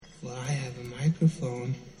Well, I have a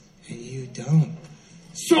microphone, and you don't.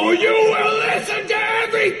 So you will listen to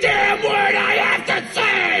every damn word I have to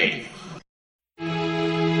say!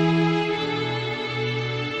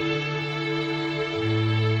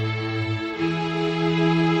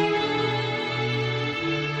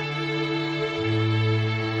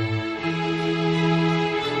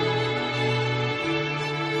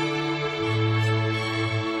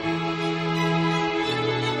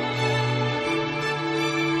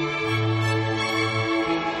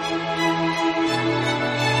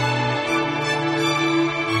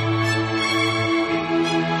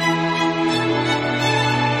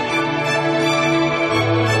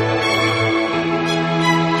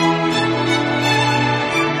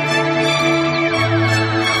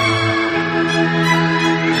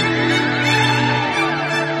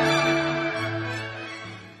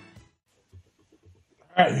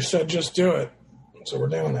 You said just do it, so we're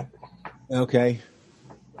doing it. Okay.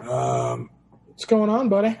 What's going on,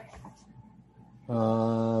 buddy?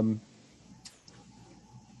 God,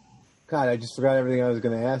 I just forgot everything I was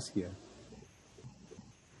going to ask you.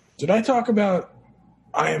 Did I talk about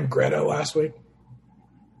I Am Greta last week?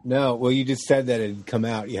 No. Well, you just said that it had come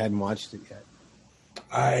out. You hadn't watched it yet.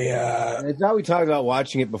 I thought we talked about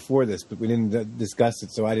watching it before this, but we didn't discuss it,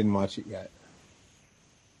 so I didn't watch it yet.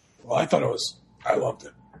 Well, I loved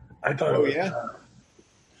it. I thought it was. Yeah.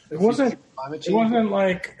 It wasn't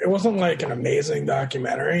like an amazing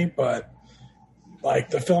documentary, but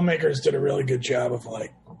like the filmmakers did a really good job of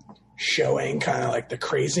like showing kind of like the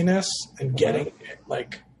craziness and getting it,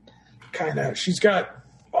 like kind of. She's got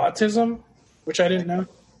autism, which I didn't know.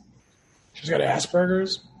 She's got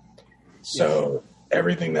Asperger's, so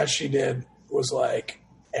everything that she did was like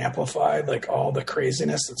amplified, like all the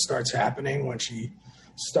craziness that starts happening when she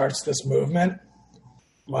starts this movement.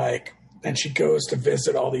 Like, and she goes to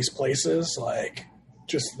visit all these places, like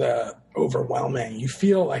just the overwhelming, you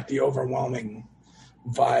feel like the overwhelming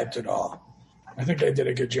vibe to it all. I think they did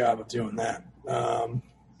a good job of doing that.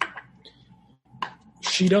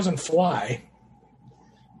 She doesn't fly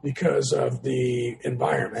because of the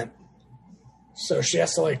environment. So she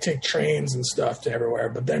has to like take trains and stuff to everywhere,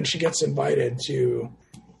 but then she gets invited to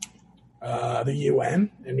the UN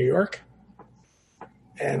in New York.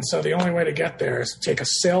 And so the only way to get there is to take a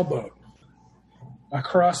sailboat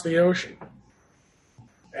across the ocean.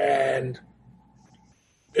 And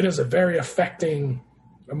it is a very affecting,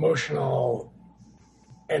 emotional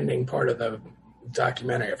ending part of the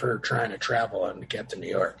documentary of her trying to travel and get to New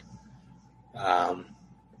York. I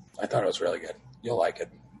thought it was really good. You'll like it.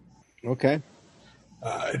 Okay.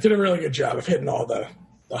 It did a really good job of hitting all the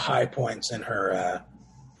high points in her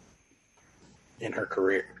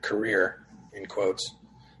career in quotes.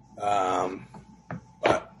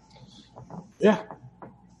 But yeah,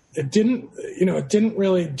 it didn't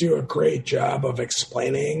really do a great job of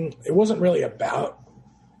explaining. It wasn't really about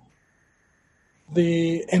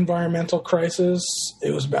the environmental crisis.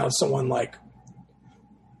 It was about someone like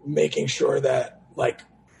making sure that like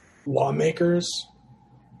lawmakers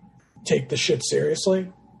take the shit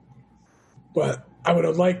seriously. But I would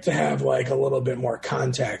have liked to have like a little bit more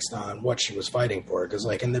context on what she was fighting for. Because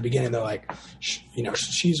like in the beginning, they're like,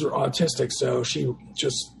 she's autistic, so she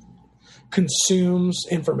just consumes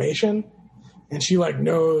information, and she like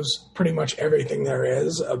knows pretty much everything there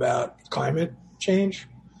is about climate change.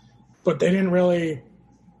 But they didn't really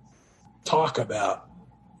talk about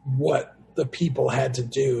what the people had to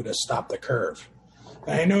do to stop the curve.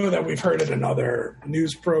 And I know that we've heard it in other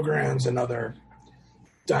news programs and other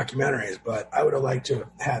documentaries, but I would have liked to have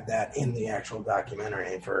had that in the actual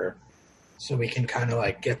documentary so we can kind of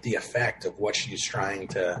like get the effect of what she's trying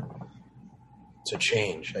to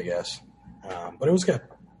change, I guess. But it was good.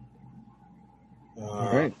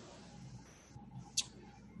 All right.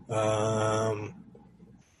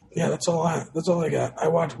 Yeah, that's all I got. I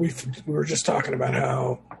watched. We were just talking about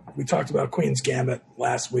how we talked about Queen's Gambit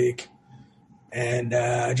last week, and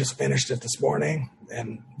I just finished it this morning,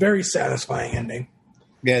 and very satisfying ending.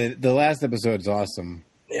 Yeah, the last episode's awesome.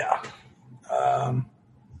 Yeah.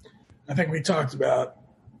 I think we talked about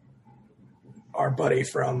our buddy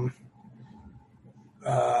from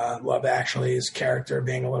Love Actually's character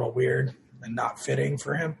being a little weird and not fitting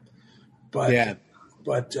for him. But that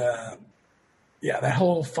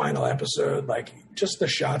whole final episode, like just the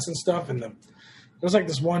shots and stuff, and there's like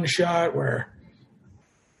this one shot where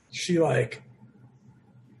she like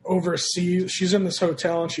oversees, she's in this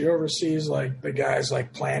hotel and she oversees like the guys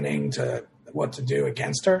like planning what to do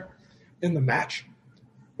against her in the match,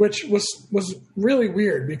 which was really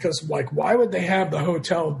weird because like, why would they have the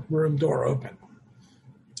hotel room door open?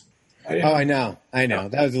 I know.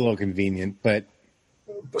 That was a little convenient, but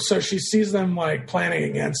So she sees them like planning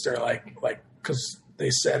against her, like because they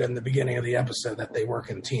said in the beginning of the episode that they work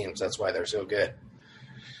in teams. That's why they're so good.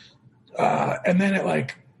 And then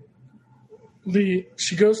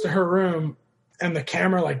she goes to her room, and the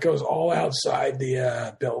camera like goes all outside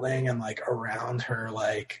the building and like around her,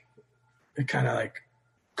 like it kind of like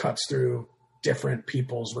cuts through different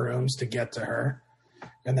people's rooms to get to her.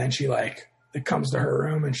 And then she like it comes to her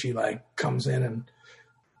room, and she like comes in and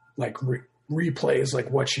like replays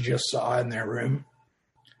like what she just saw in their room.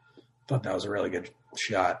 Thought that was a really good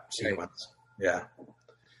shot sequence. Yeah.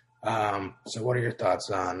 So what are your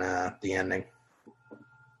thoughts on the ending?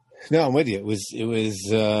 No, I'm with you. It was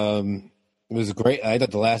great. I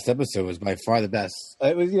thought the last episode was by far the best.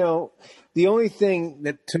 It was, the only thing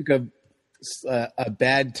that took a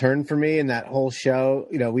bad turn for me in that whole show.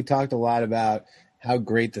 We talked a lot about how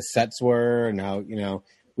great the sets were, and how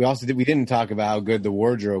we didn't talk about how good the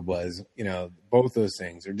wardrobe was. Both those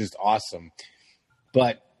things are just awesome.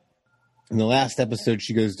 But in the last episode,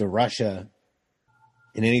 she goes to Russia,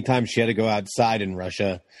 and anytime she had to go outside in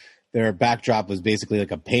Russia, their backdrop was basically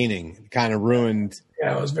like a painting. It kind of ruined.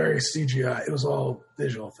 Yeah, it was very CGI. It was all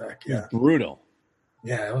visual effect. Yeah, brutal.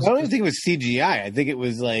 Yeah, I don't even think it was CGI. I think it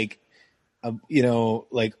was like,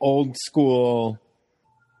 like old school,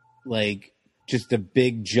 like just a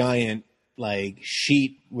big giant like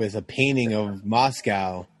sheet with a painting of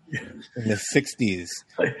Moscow in the 60s.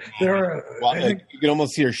 Like, you could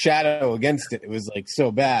almost see her shadow against it. It was like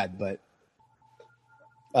so bad, but.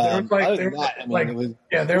 There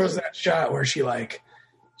was that shot where she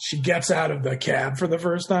gets out of the cab for the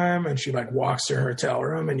first time, and she like walks to her hotel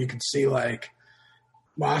room, and you could see like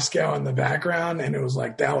Moscow in the background, and it was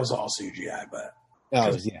like that was all CGI. But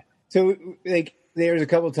so like there was a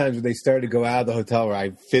couple of times where they started to go out of the hotel where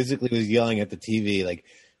I physically was yelling at the TV, like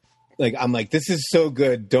I'm like, this is so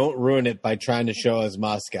good, don't ruin it by trying to show us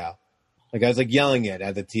Moscow. Like I was like yelling it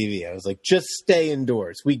at the TV. I was like, just stay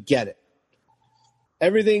indoors. We get it.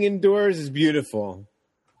 Everything indoors is beautiful.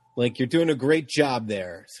 Like you're doing a great job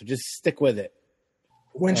there, so just stick with it.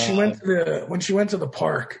 When she went to the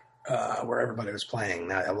park where everybody was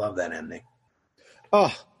playing, I love that ending.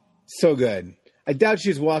 Oh, so good. I doubt she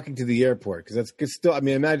was walking to the airport because that's still. I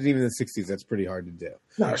mean, imagine even in the '60s, that's pretty hard to do.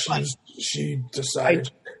 No, she decided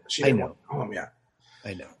she didn't want to go home yet.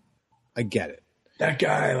 I know. I get it. That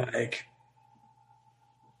guy, like,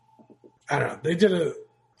 I don't know.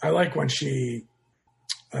 I like when she.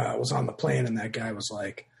 Was on the plane, and that guy was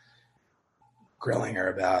like grilling her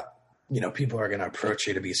about, people are going to approach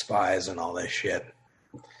you to be spies and all this shit.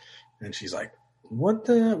 And she's like, who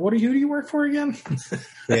do you work for again?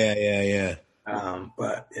 Yeah.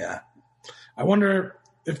 But yeah, I wonder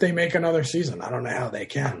if they make another season. I don't know how they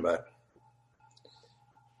can, but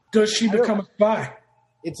does she become a spy?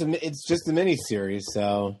 It's just a mini series.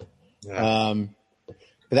 So, but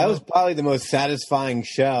that was probably the most satisfying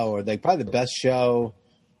show, or like probably the best show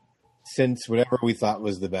since whatever we thought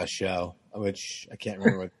was the best show, which I can't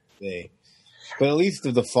remember what to say. But at least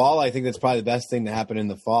of the fall, I think that's probably the best thing to happen in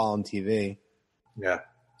the fall on TV. Yeah.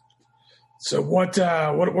 So what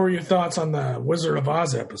were your thoughts on the Wizard of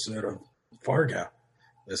Oz episode of Fargo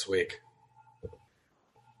this week?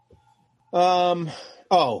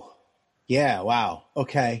 Oh, yeah. Wow.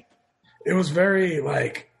 Okay. It was very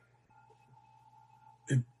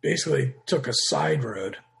it basically took a side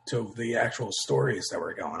road to the actual stories that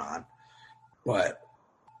were going on. But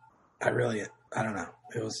I don't know.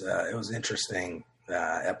 It was interesting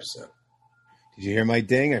episode. Did you hear my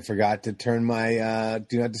ding? I forgot to turn my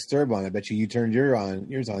do not disturb on. I bet you turned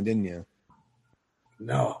yours on, didn't you?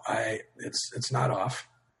 No, it's not off.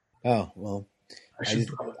 Oh, well.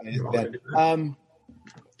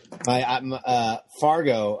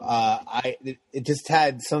 Fargo, it just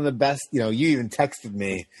had some of the best, you even texted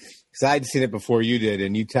me because I'd seen it before you did,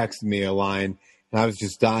 and you texted me a line, and I was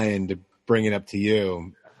just dying to bring it up to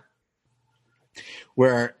you,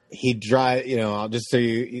 where he I'll just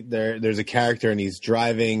say there's a character, and he's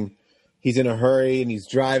in a hurry, and he's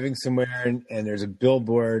driving somewhere, and there's a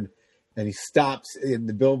billboard, and he stops, and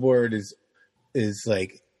the billboard is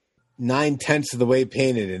like 9/10 of the way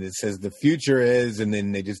painted, and it says the future is, and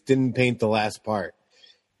then they just didn't paint the last part.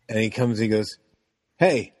 And he goes,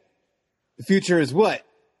 hey, the future is what?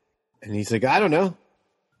 And he's like, I don't know.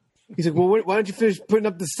 He's like, well, why don't you finish putting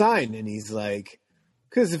up the sign? And he's like,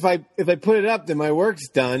 because if I put it up, then my work's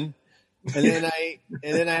done, and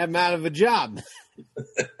then I'm out of a job.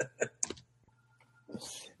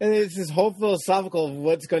 And it's this whole philosophical of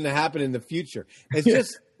what's going to happen in the future. It's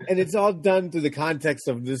just, and it's all done through the context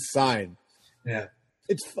of this sign. Yeah,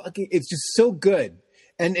 it's just so good.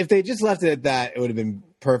 And if they just left it at that, it would have been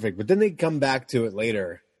perfect. But then they come back to it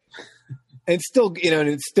later. And it's still, and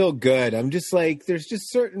it's still good. I'm just like, there's just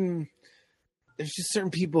certain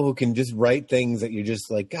people who can just write things that you're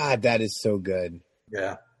just like, God, that is so good.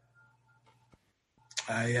 Yeah.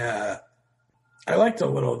 I liked a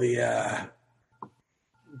little the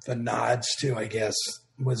nods to, I guess,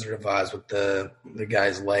 Wizard of Oz with the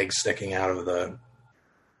guy's legs sticking out of the.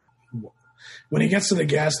 When he gets to the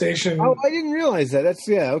gas station. Oh, I didn't realize that. That's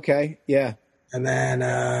okay, yeah. And then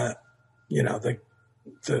the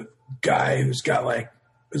guy who's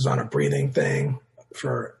on a breathing thing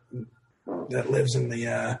that lives in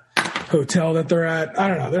the hotel that they're at. I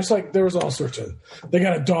don't know. There was all sorts of. They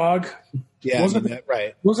got a dog. Yeah,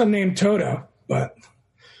 right. Wasn't named Toto, but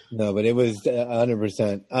no, but it was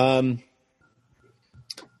 100%.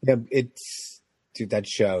 Yeah, that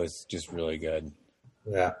show is just really good.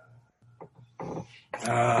 Yeah.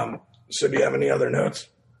 So do you have any other notes?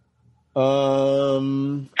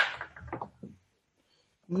 No,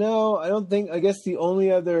 I don't think. I guess the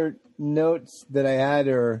only other notes that I had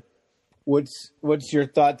are, what's your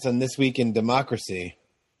thoughts on this week in democracy?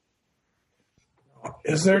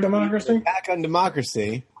 Is there democracy? Back on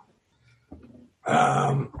democracy.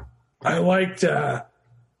 I liked the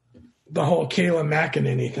whole Kayla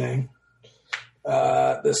McEnany thing.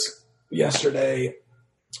 This yesterday,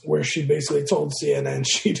 where she basically told CNN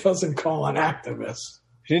she doesn't call on activists.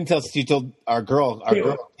 She told our girl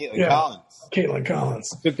Caitlin Collins. Caitlin Collins.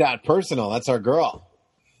 Took that personal. That's our girl.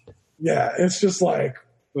 Yeah, it's just like.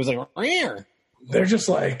 It was like, rare. They're just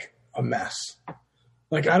like a mess.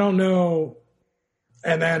 Like, I don't know.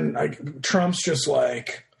 And then Trump's just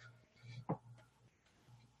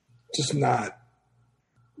not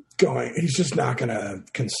going. He's just not going to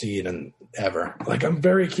concede ever. Like, I'm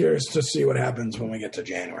very curious to see what happens when we get to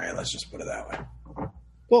January. Let's just put it that way.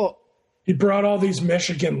 Well, he brought all these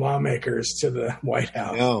Michigan lawmakers to the White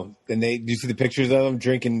House. No, and do you see the pictures of them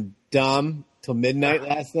drinking Dom till midnight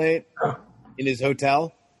last night in his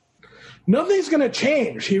hotel? Nothing's going to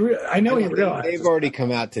change. I know he realized. They've already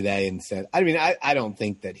come out today and said. I mean, I don't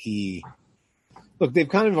think that he. Look, they've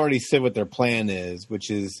kind of already said what their plan is,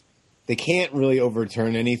 which is they can't really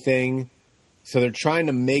overturn anything, so they're trying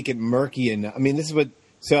to make it murky. And I mean, this is what.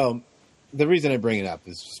 So the reason I bring it up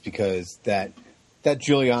is just because that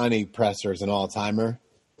Giuliani presser is an all-timer.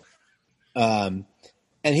 And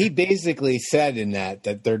he basically said in that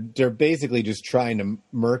they're basically just trying to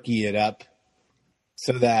murky it up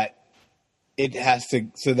so that they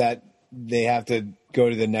have to go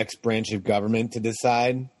to the next branch of government to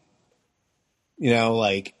decide,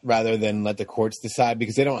 rather than let the courts decide,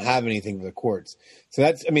 because they don't have anything for the courts. So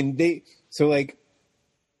this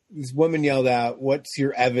woman yelled out, "What's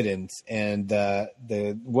your evidence?" And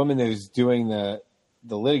the woman who's doing the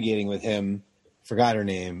litigating with him, forgot her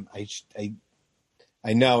name.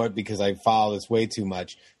 I know it because I follow this way too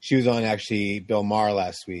much. She was on actually Bill Maher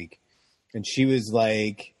last week, and she was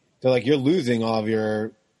like, they're like, "You're losing all of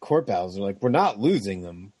your court battles." They're like, "We're not losing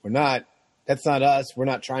them. We're not. That's not us. We're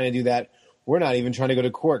not trying to do that. We're not even trying to go to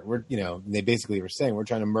court. We're, they basically were saying we're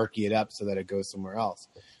trying to murky it up so that it goes somewhere else."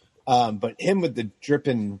 But him with the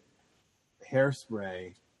dripping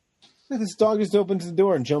hairspray, this dog just opens the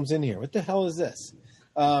door and jumps in here. What the hell is this?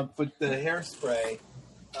 But the hairspray,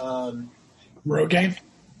 Rogaine?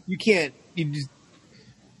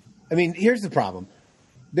 Here's the problem.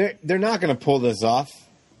 They're not going to pull this off.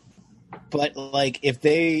 But if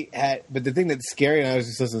they had, but the thing that's scary, and I was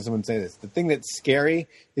just listening to someone say this, the thing that's scary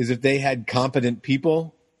is if they had competent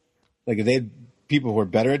people, if they had people who are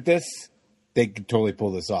better at this, they could totally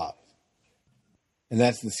pull this off. And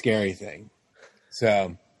that's the scary thing.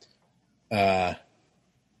 So, it's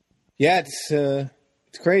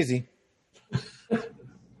crazy.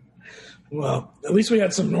 Well, at least we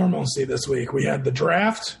had some normalcy this week. We had the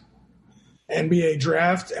draft, NBA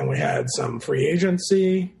draft, and we had some free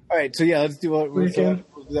agency. All right, so let's do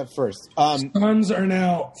that first. Suns are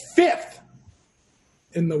now 5th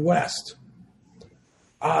in the West.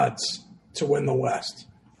 Odds to win the West.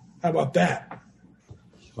 How about that?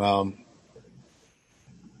 Well,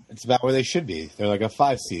 it's about where they should be. They're like a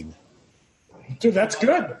 5 seed. Dude, that's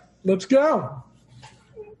good. Let's go.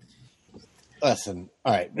 Listen,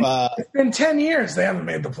 all right. It's been 10 years they haven't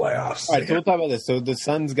made the playoffs. All right, so we'll talk about this. So the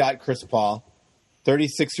Suns got Chris Paul,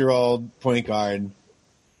 36-year-old point guard.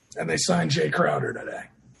 And they signed Jay Crowder today.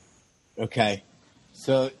 Okay.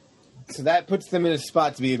 So that puts them in a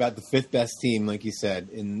spot to be about the 5th best team, like you said,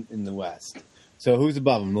 in the West. So who's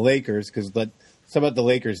above them? The Lakers, because something about the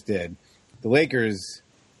Lakers did. The Lakers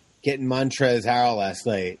getting Montrezl Harrell last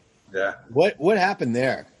night. Yeah. What happened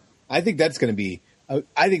there? I think that's going to be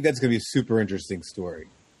I think that's going to be a super interesting story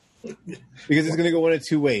because it's going to go one of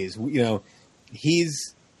two ways. You know,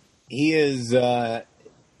 his agent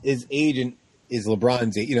is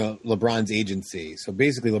LeBron's agency. So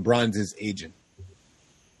basically, LeBron's his agent.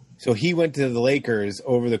 So he went to the Lakers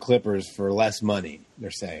over the Clippers for less money.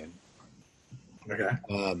 They're saying. Okay.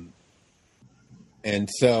 And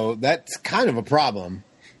so that's kind of a problem.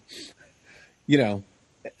 You know,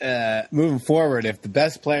 moving forward, if the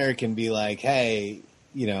best player can be like, hey,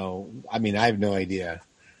 you know, I mean, I have no idea.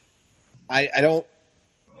 I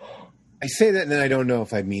say that and then I don't know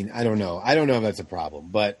if I mean, I don't know. I don't know if that's a problem,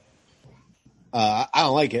 but I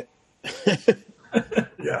don't like it.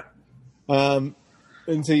 Yeah.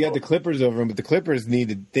 And so you got the Clippers over them, but the Clippers need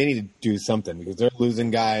to do something because they're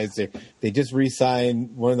losing guys. They just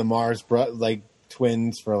re-signed one of the Mars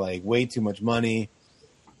twins for like way too much money.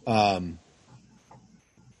 I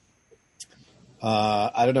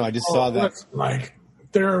don't know. I just saw that. Like,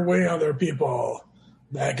 there are way other people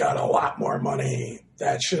that got a lot more money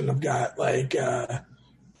that shouldn't have got. Like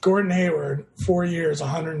Gordon Hayward, 4 years,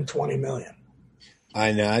 $120 million.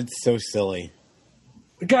 I know, it's so silly.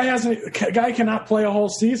 The guy cannot play a whole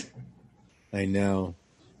season. I know.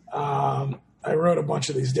 I wrote a bunch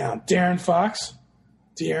of these down. De'Aaron Fox,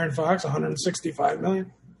 $165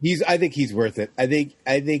 million. I think he's worth it. I think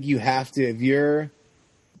you have to, if you're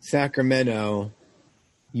Sacramento,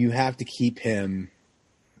 you have to keep him.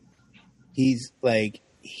 He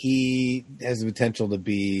has the potential to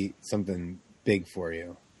be something big for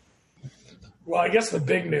you. Well, I guess the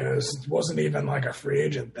big news wasn't even like a free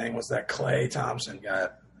agent thing, was that Klay Thompson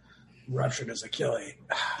got ruptured his Achilles.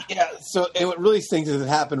 Yeah, so what really stinks is it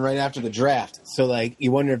happened right after the draft. So, like,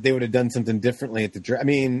 you wonder if they would have done something differently at the draft. I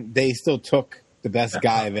mean, they still took the best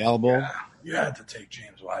guy available. Yeah, you had to take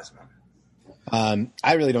James Wiseman.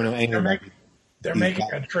 I really don't know anything. They're making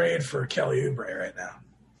a trade for Kelly Oubre right now.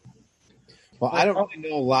 Well, I don't really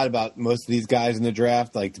know a lot about most of these guys in the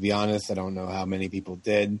draft. Like, to be honest, I don't know how many people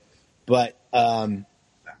did. But I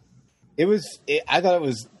thought it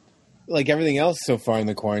was like everything else so far in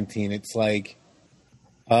the quarantine. It's like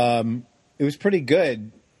it was pretty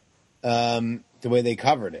good the way they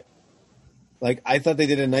covered it. Like, I thought they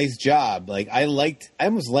did a nice job. Like, I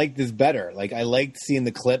almost liked this better. Like, I liked seeing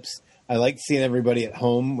the clips. I liked seeing everybody at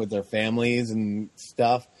home with their families and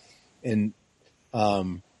stuff. And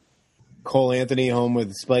Cole Anthony home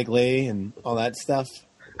with Spike Lee and all that stuff.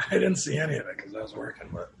 I didn't see any of it because I was working,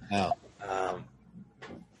 but oh.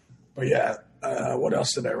 But yeah, what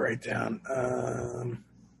else did I write down?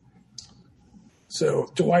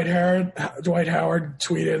 So Dwight Howard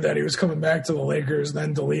tweeted that he was coming back to the Lakers,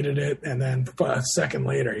 then deleted it, and then a second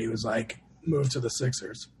later he was like, moved to the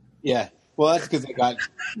Sixers. Yeah, well, that's because they got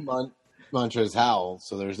Montrezl Harrell,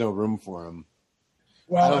 so there's no room for him.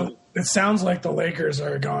 Well, it sounds like the Lakers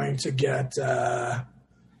are going to get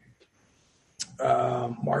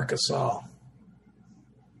Marc Gasol.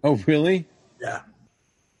 Oh, really? Yeah.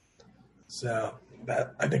 So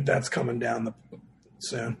I think that's coming down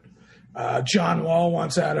soon. John Wall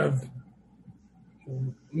wants out of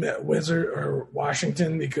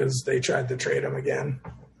Washington because they tried to trade him again.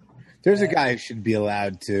 There's a guy who should be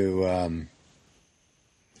allowed to.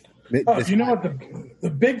 You know what? The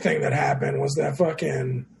big thing that happened was that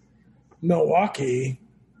fucking Milwaukee,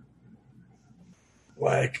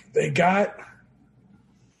 like, they got.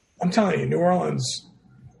 I'm telling you, New Orleans.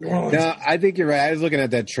 No, I think you're right. I was looking at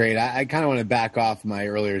that trade. I kind of want to back off my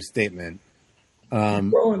earlier statement.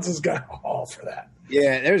 New Orleans has got all for that.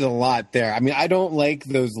 Yeah, there's a lot there. I mean, I don't like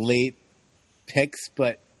those late picks,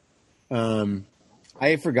 but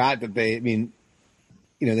I forgot that they. I mean,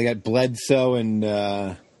 you know, they got Bledsoe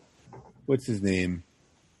and what's his name.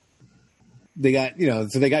 They got, you know,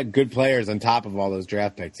 so they got good players on top of all those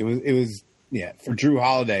draft picks. It was for Drew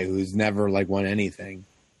Holiday, who's never like won anything.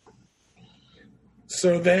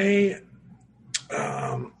 So they,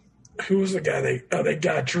 who was the guy they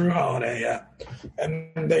got? Drew Holiday, yeah,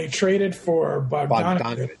 and they traded for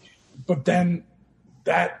Bogdanovic, but then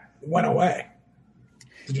that went away.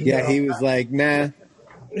 He was like, nah.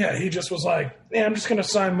 Yeah, he just was like, yeah, I'm just going to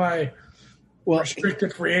sign my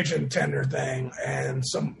restricted free agent tender thing, and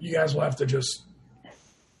you guys will have to just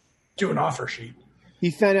do an offer sheet. He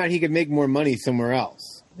found out he could make more money somewhere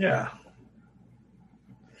else. Yeah.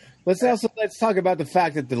 Let's talk about the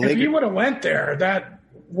fact that the Lakers. If he would have went there, that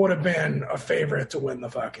would have been a favorite to win the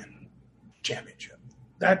fucking championship.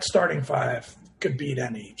 That starting five could beat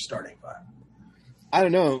any starting five. I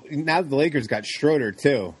don't know. Now the Lakers got Schroeder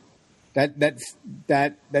too. That's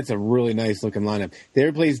a really nice looking lineup. They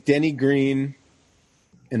replaced Denny Green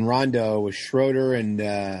and Rondo with Schroeder and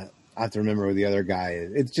I have to remember who the other guy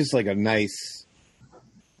is. It's just like a nice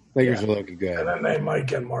Lakers are looking good. And then they might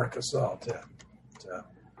get Marc Gasol, too. So,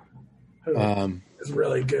 who is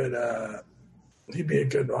really good. He'd be a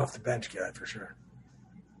good off-the-bench guy for sure.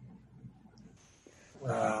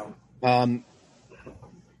 Well,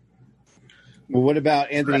 what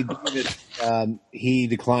about Anthony Davis? He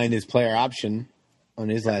declined his player option on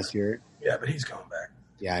his last year. Yeah, but he's coming back.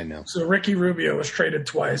 Yeah, I know. So Ricky Rubio was traded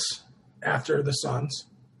twice after the Suns.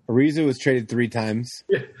 Ariza was traded 3 times.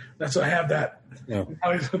 Yeah, that's what I have that. No.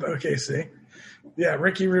 Now he's with OKC. Yeah,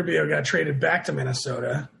 Ricky Rubio got traded back to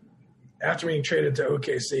Minnesota. After being traded to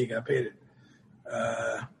OKC, he got paid.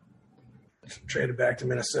 Traded back to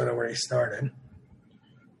Minnesota where he started.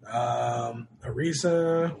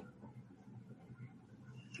 Ariza.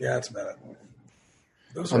 Yeah, that's about it.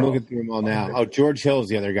 I'm looking through them all now. Oh, George Hill's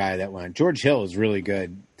the other guy that went. George Hill is really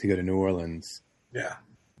good to go to New Orleans. Yeah.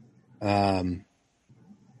 I'm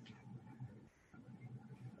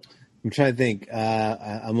trying to think.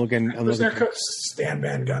 I'm looking. Who's their coach? Stan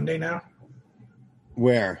Van Gundy now?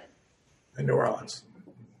 Where? In New Orleans.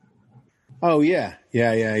 Oh, yeah.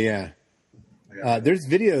 There's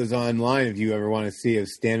videos online if you ever want to see of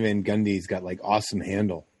Stan Van Gundy's got like awesome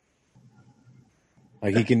handle.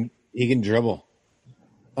 Like he can dribble.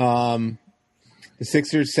 The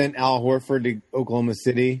Sixers sent Al Horford to Oklahoma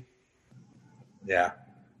City. Yeah.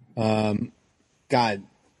 God,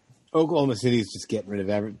 Oklahoma City is just getting rid of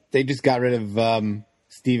everything. They just got rid of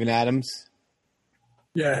Steven Adams.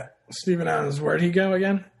 Yeah, Steven Adams. Where'd he go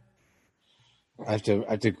again? I have to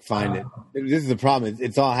find it. This is the problem.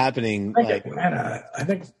 It's all happening. I think Atlanta. I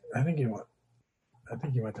think he went. I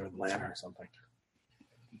think he went to Atlanta or something.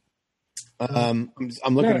 I'm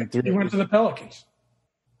looking through. He went to the Pelicans.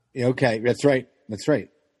 Yeah, okay, that's right.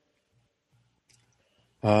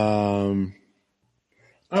 Trying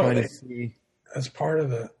to see. As part of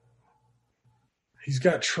the, he's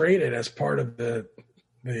got traded as part of the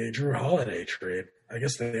Drew Holiday trade. I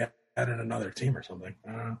guess they added another team or something.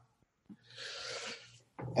 I don't know.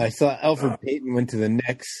 I saw Elfrid Payton went to the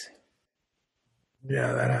Knicks.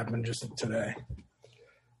 Yeah, that happened just today.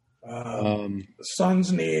 The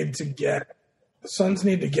Suns need to get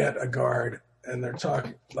a guard, and they're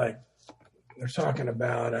talking about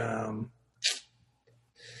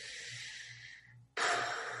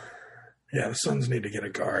the Suns need to get a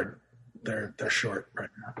guard. They're short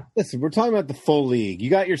right now. Listen, we're talking about the full league.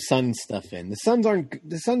 You got your Suns stuff in. The Suns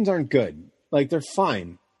aren't good. Like they're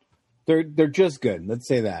fine. They're just good. Let's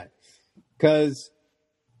say that. Because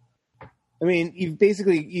I mean, you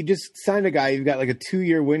just signed a guy you've got like a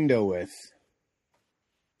 2-year window with.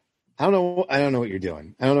 I don't know what you're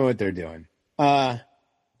doing. I don't know what they're doing.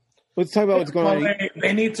 Let's talk about what's going on.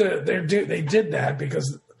 They need to. They did that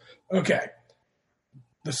because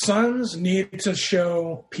the Suns need to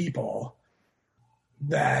show people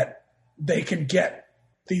that they can get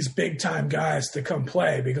these big time guys to come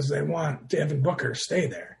play because they want Devin Booker to stay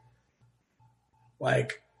there.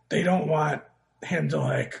 Like they don't want him to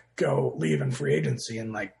like go leave in free agency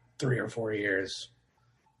in like 3 or 4 years.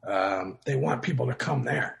 They want people to come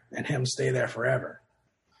there and him stay there forever.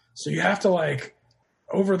 So you have to like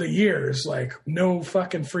over the years, like no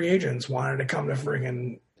fucking free agents wanted to come to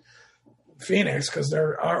friggin' Phoenix because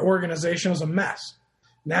our organization was a mess.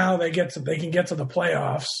 Now they can get to the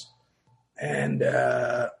playoffs and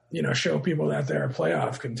show people that they're a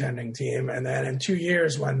playoff contending team. And then in 2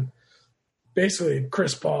 years, when basically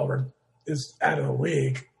Chris Paul is out of the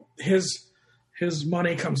league, his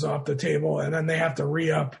money comes off the table, and then they have to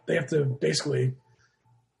re-up. They have to basically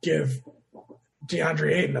give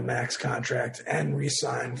DeAndre Ayton a max contract and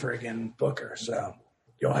re-sign friggin' Booker. So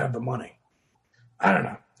you'll have the money. I don't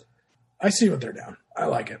know. I see what they're doing. I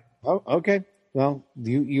like it. Oh, okay. Well,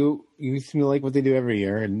 you seem to like what they do every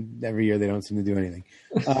year, and every year they don't seem to do anything.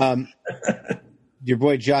 Your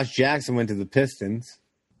boy Josh Jackson went to the Pistons.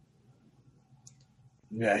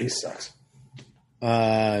 Yeah, he sucks.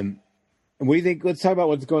 What do you think? Let's talk about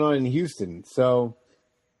what's going on in Houston. So,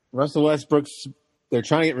 Russell Westbrook's. They're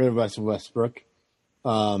trying to get rid of Russell Westbrook.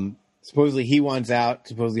 Supposedly he wants out.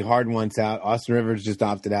 Supposedly Harden wants out. Austin Rivers just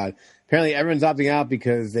opted out. Apparently everyone's opting out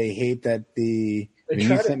because they hate that you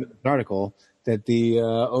sent me an article that the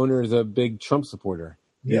owner is a big Trump supporter.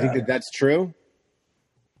 Do you think that that's true?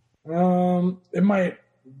 It might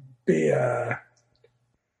be.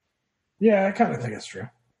 Yeah, I kind of think it's true.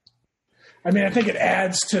 I mean, I think it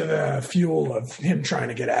adds to the fuel of him trying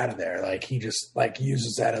to get out of there. Like he just like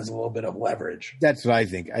uses that as a little bit of leverage. That's what I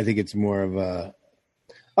think. I think it's more of a.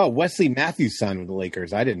 Oh, Wesley Matthews signed with the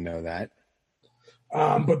Lakers. I didn't know that.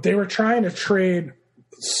 But they were trying to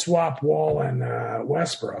swap Wall and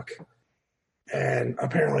Westbrook, and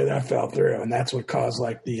apparently that fell through, and that's what caused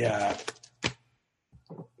like the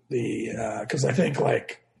because I think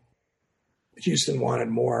like Houston wanted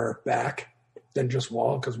more back than just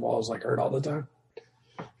Wall, because Wall's like hurt all the time,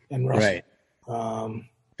 and Russell. Right.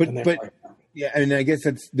 But yeah, I mean, I guess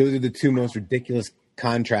those are the two most ridiculous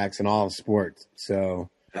contracts in all of sports. So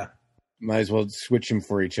might as well switch them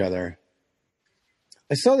for each other.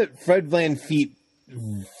 I saw that Fred Van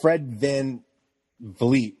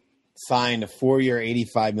Vliet signed a 4-year,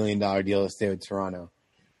 $85 million deal to stay with Toronto.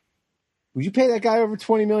 Would you pay that guy over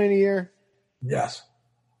 $20 million a year? Yes.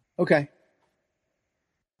 Okay.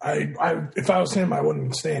 If I was him, I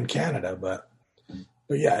wouldn't stay in Canada, but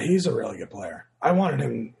yeah, he's a really good player. I wanted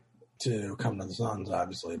him to come to the Suns,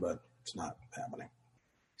 obviously, but it's not happening.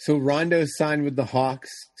 So Rondo signed with the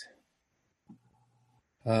Hawks.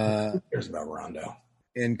 Who cares about Rondo?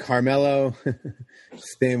 And Carmelo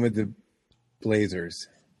staying with the Blazers.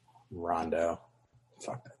 Rondo.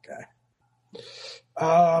 Fuck that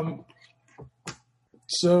guy.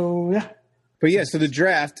 So, yeah. But, yeah, so the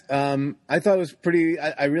draft, I thought it was pretty –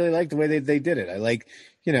 I really liked the way they did it. I like,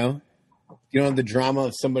 you don't have the drama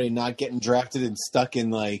of somebody not getting drafted and stuck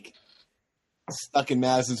in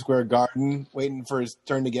Madison Square Garden waiting for his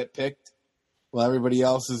turn to get picked while everybody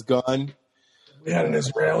else is gone. We had an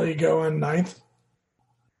Israeli go in 9th.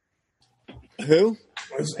 Who?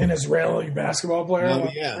 Was an Israeli basketball player. Oh,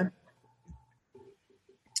 yeah.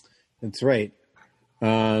 That's right.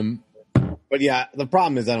 But, yeah, the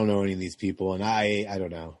problem is I don't know any of these people, and I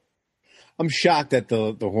don't know. I'm shocked that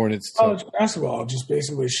the Hornets took. College basketball just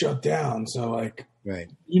basically shut down. So, like, right.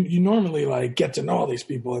 You normally, like, get to know all these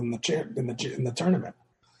people in the tournament.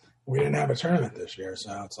 We didn't have a tournament this year,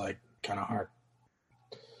 so it's, like, kind of hard.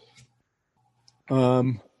 All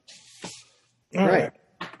right.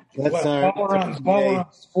 While we're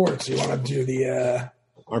on sports, you want to do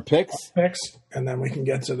our picks, and then we can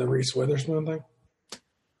get to the Reese Witherspoon thing?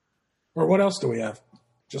 Or what else do we have?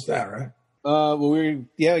 Just that, right? Well, I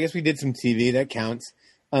guess we did some TV. That counts.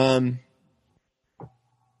 Yeah.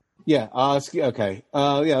 Okay.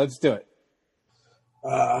 Yeah, let's do it.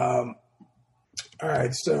 All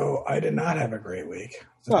right. So I did not have a great week.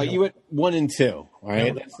 So you went 1-2. All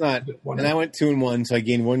right. That's not. And I went 2-1, so I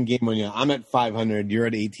gained one game on you. I'm at 500. You're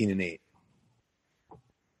at 18-8.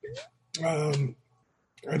 I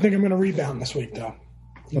think I'm going to rebound this week, though.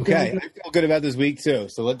 Okay. I feel good about this week, too.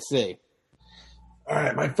 So let's see. All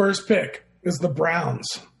right. My first pick is the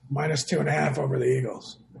Browns, -2.5 over the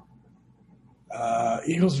Eagles.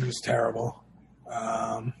 Eagles are just terrible.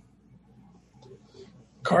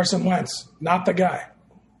 Carson Wentz, not the guy.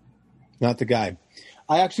 Not the guy.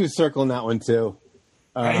 I actually was circling that one, too.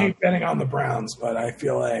 I hate betting on the Browns, but I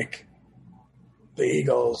feel like the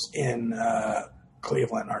Eagles in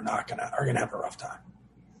Cleveland are gonna have a rough time.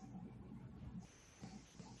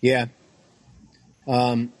 Yeah.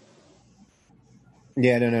 Yeah,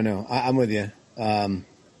 no. I'm with you.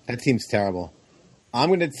 That team's terrible. I'm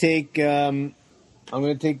going to take the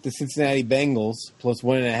Cincinnati Bengals plus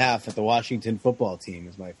 1.5 at the Washington football team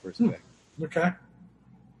as my first pick. Okay.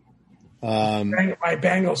 My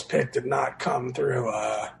Bengals pick did not come through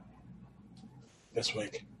this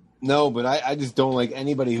week. No, but I just don't like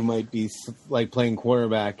anybody who might be like playing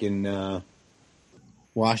quarterback in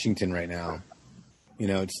Washington right now.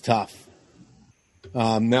 It's tough.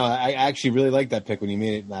 No, I actually really liked that pick when you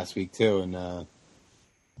made it last week too, and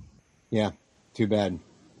yeah, too bad.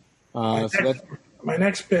 My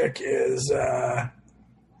next pick is I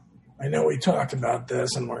know we talked about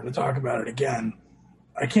this, and we're going to talk about it again.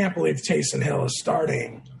 I can't believe Taysom Hill is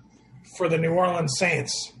starting for the New Orleans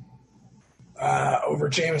Saints over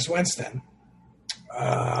Jameis Winston.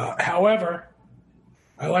 However,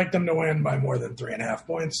 I like them to win by more than 3.5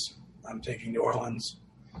 points. I'm taking New Orleans.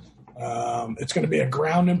 It's going to be a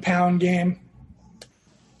ground and pound game,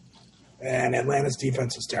 and Atlanta's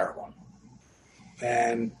defense is terrible.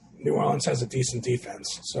 And New Orleans has a decent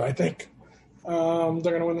defense, so I think they're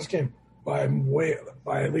going to win this game by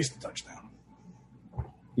at least a touchdown.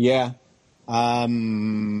 Yeah, I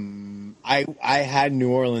had New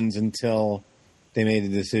Orleans until they made the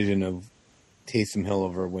decision of Taysom Hill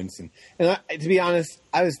over Winston. And to be honest,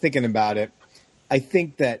 I was thinking about it. I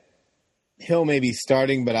think that Hill may be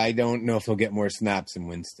starting, but I don't know if he'll get more snaps than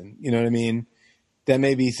Winston. You know what I mean? That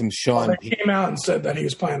may be some Sean. Well, they came out and said that he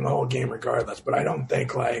was playing the whole game regardless, but I don't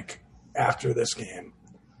think after this game.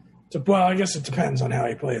 Well, I guess it depends on how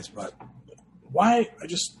he plays, but why?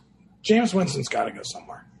 Jameis Winston's got to go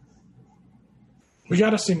somewhere. We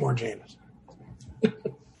got to see more Jameis.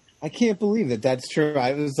 I can't believe that's true.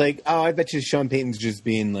 I was like, I bet you Sean Payton's just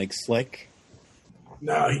being slick.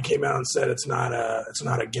 No, he came out and said it's not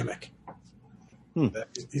a gimmick.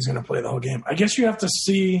 He's going to play the whole game. I guess you have to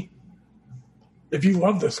see if you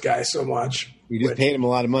love this guy so much, We just paid him a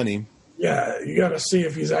lot of money. Yeah, you got to see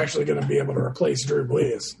if he's actually going to be able to replace Drew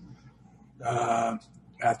Brees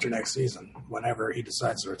after next season, whenever he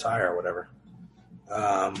decides to retire or whatever.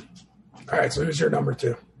 All right, so who's your number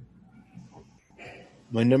 2?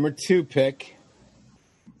 My number 2 pick.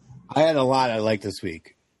 I had a lot I liked this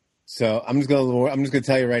week, so I'm just gonna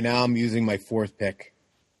tell you right now. I'm using my 4th pick,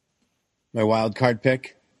 my wild card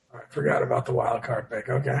pick. I forgot about the wild card pick.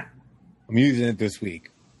 Okay, I'm using it this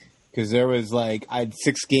week because there was I had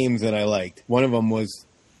 6 games that I liked. One of them was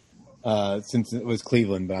since it was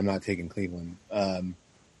Cleveland, but I'm not taking Cleveland.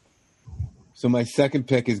 So my second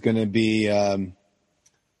pick is going to be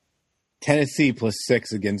Tennessee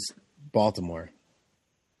 +6 against Baltimore.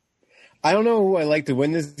 I don't know who I like to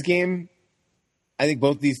win this game. I think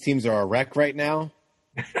both these teams are a wreck right now.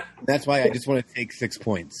 That's why I just want to take 6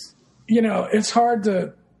 points. It's hard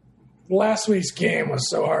to. Last week's game was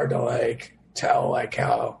so hard to tell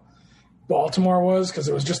how Baltimore was because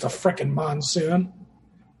it was just a freaking monsoon.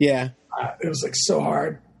 Yeah, it was so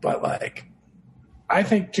hard, but I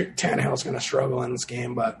think Tannehill's going to struggle in this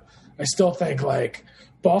game, but I still think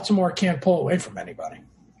Baltimore can't pull away from anybody.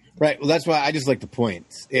 Right. Well, that's why I just like the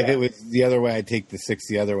points. If it was the other way, I'd take the 6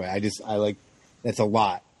 the other way. I like that's a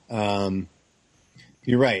lot.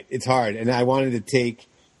 You're right. It's hard, and I wanted to take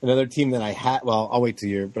another team that I had. Well, I'll wait till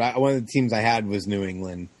you're. But one of the teams I had was New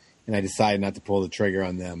England, and I decided not to pull the trigger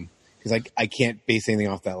on them because I can't base anything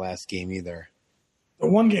off that last game either. The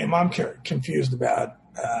one game I'm confused about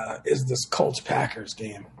is this Colts-Packers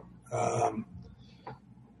game.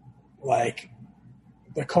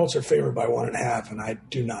 The Colts are favored by 1.5, and I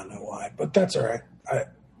do not know why. But that's all right.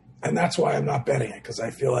 And that's why I'm not betting it, because I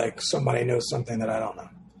feel like somebody knows something that I don't know.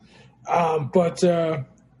 But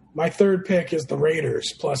my third pick is the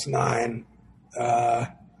Raiders +9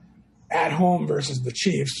 at home versus the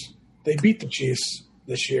Chiefs. They beat the Chiefs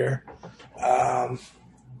this year.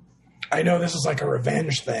 I know this is a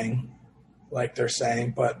revenge thing, they're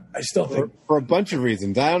saying, but I still think for a bunch of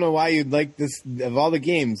reasons. I don't know why you'd like this of all the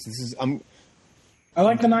games. I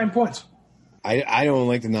like the 9 points. I don't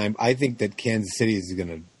like the 9. I think that Kansas City is going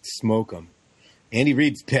to smoke them. Andy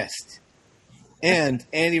Reid's pissed, and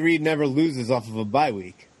Andy Reid never loses off of a bye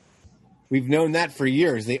week. We've known that for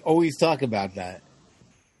years. They always talk about that.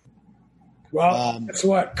 Well, that's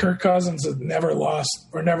what Kirk Cousins has never lost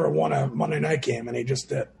or never won a Monday night game, and he just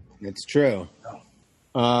did. It's true.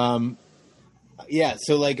 Yeah,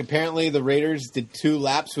 so apparently the Raiders did 2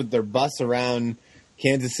 laps with their bus around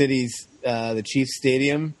Kansas City's the Chiefs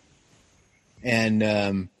Stadium, and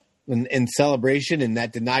in celebration, and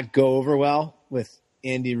that did not go over well with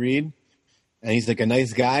Andy Reid. And he's a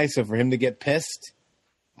nice guy, so for him to get pissed,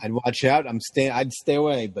 I'd watch out. I'd stay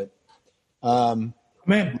away. But man,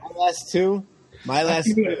 my last two.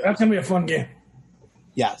 That's gonna be a fun game.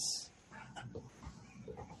 Yes.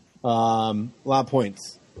 A lot of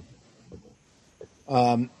points.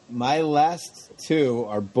 My last 2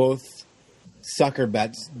 are both sucker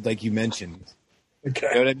bets, like you mentioned. Okay.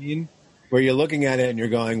 You know what I mean? Where you're looking at it and you're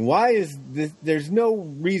going, why is this? There's no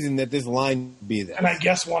reason that this line be there. Can I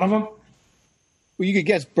guess one of them? Well, you could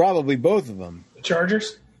guess probably both of them. The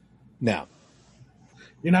Chargers? No.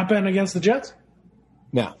 You're not betting against the Jets?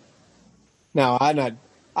 No,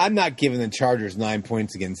 I'm not giving the Chargers 9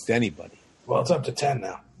 points against anybody. Well, it's up to 10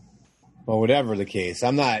 now. Well, whatever the case,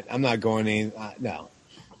 I'm not going in. No,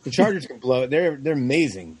 the Chargers can blow it. They're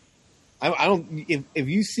amazing. I don't. If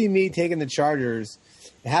you see me taking the Chargers,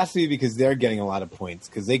 it has to be because they're getting a lot of points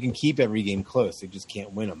because they can keep every game close. They just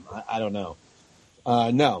can't win them. I don't know.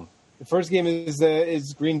 No, the first game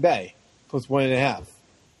is Green Bay +1.5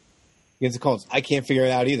 against the Colts. I can't figure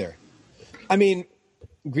it out either. I mean,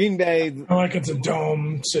 Green Bay. It's a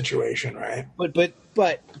dome situation, right?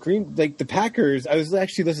 But Green the Packers. I was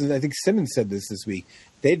actually listening. I think Simmons said this week.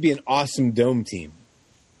 They'd be an awesome dome team.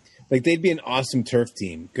 They'd be an awesome turf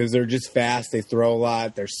team because they're just fast. They throw a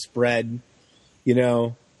lot. They're spread.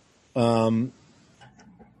 I'm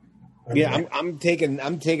taking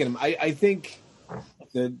them. I think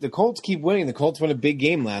the Colts keep winning. The Colts won a big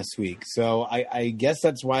game last week, so I guess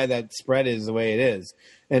that's why that spread is the way it is.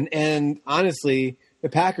 And honestly, the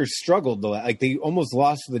Packers struggled they almost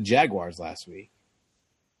lost to the Jaguars last week.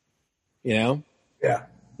 Yeah.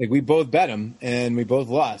 We both bet them and we both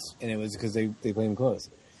lost, and it was because they played them close.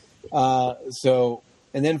 And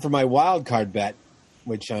then for my wild card bet,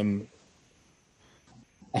 which I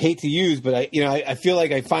hate to use, but I feel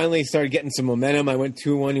like I finally started getting some momentum. I went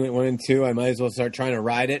 2-1, you went 1-2. I might as well start trying to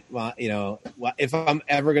ride it. Well, if I'm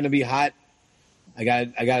ever going to be hot, I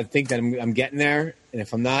got to think that I'm getting there, and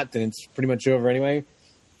if I'm not, then it's pretty much over anyway.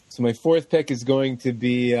 So my 4th pick is going to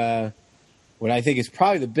be what I think is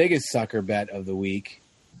probably the biggest sucker bet of the week.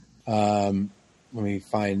 Let me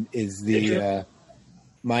find is the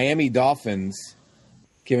Miami Dolphins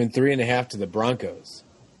giving 3.5 to the Broncos.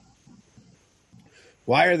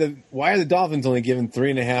 Why are the Dolphins only giving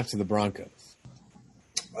 3.5 to the Broncos?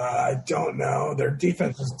 I don't know. Their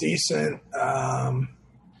defense is decent.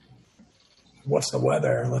 What's the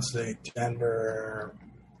weather? Let's see. Denver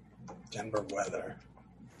weather.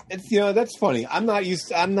 It's that's funny. I'm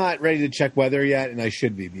not ready to check weather yet, and I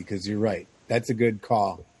should be because you're right. That's a good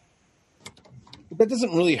call. But that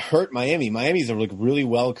doesn't really hurt Miami. Miami's a really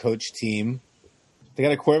well coached team. They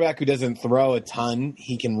got a quarterback who doesn't throw a ton.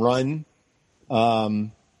 He can run.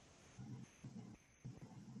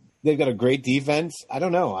 They've got a great defense. I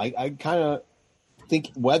don't know. I kind of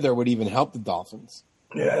think weather would even help the Dolphins.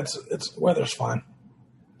 Yeah, it's weather's fine.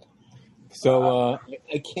 So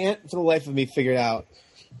I can't for the life of me figure it out.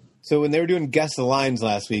 So when they were doing guess the lines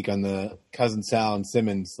last week on the Cousin Sal and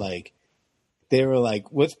Simmons, like they were like,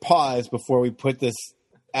 let's pause before we put this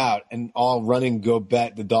out and all run and go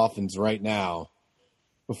bet the Dolphins right now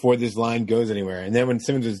before this line goes anywhere. And then when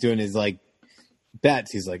Simmons was doing his like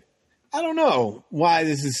bets, he's like, I don't know why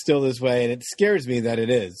this is still this way, and it scares me that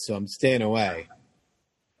it is, so I'm staying away.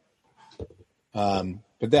 So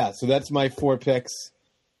that's my 4 picks.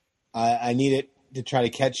 I need it to try to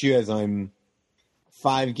catch you as I'm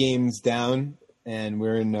 5 games down, and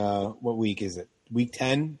we're in what week is it? Week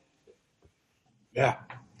 10? Yeah,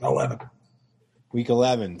 11. Week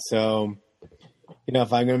 11. So,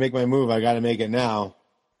 if I'm going to make my move, I got to make it now.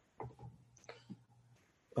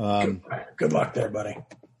 Good luck there, buddy.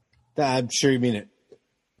 I'm sure you mean it.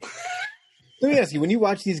 Let me ask you: when you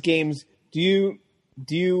watch these games, do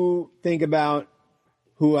you think about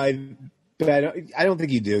who I bet? I don't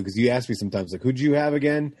think you do because you ask me sometimes, like, who'd you have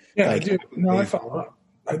again? Yeah, like, I do. No, I follow it.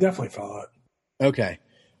 I definitely follow it. Okay.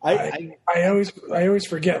 I always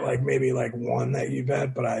forget like maybe like one that you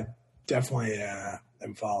bet, but I definitely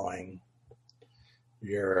am following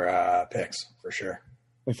your picks for sure.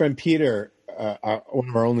 My friend Peter, one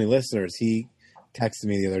of our only listeners, he texted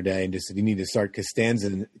me the other day and just said you need to start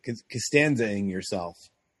Costanzaing yourself,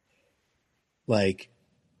 like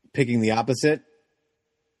picking the opposite.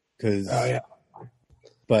 Because,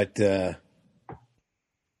 but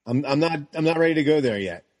I'm not ready to go there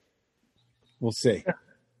yet. We'll see.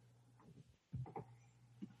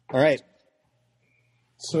 All right.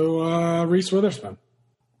 So Reese Witherspoon.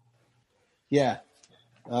 Yeah.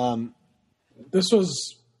 This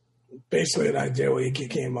was basically an idea we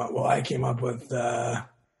came up. Well, I came up with.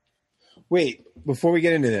 Wait, before we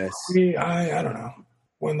get into this, I don't know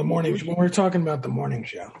when we're talking about the morning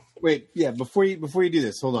show. Wait, yeah. Before you do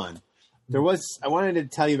this, hold on. I wanted to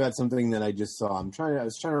tell you about something that I just saw. I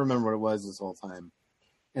was trying to remember what it was this whole time,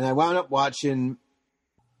 and I wound up watching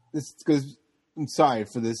this because I'm sorry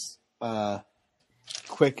for this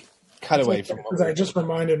quick cutaway from. Because I just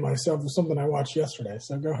reminded myself of something I watched yesterday.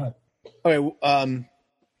 So go ahead. Okay.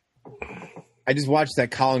 I just watched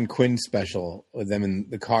that Colin Quinn special with them in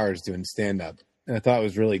the cars doing stand-up, and I thought it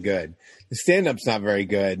was really good. The stand-up's not very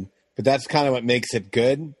good, but that's kind of what makes it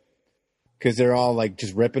good because they're all like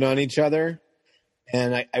just ripping on each other.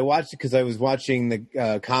 And I watched it because I was watching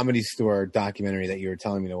the Comedy Store documentary that you were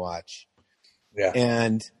telling me to watch. Yeah.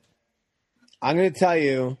 And I'm going to tell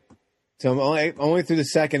you, so I'm only through the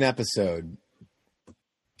second episode,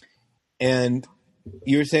 and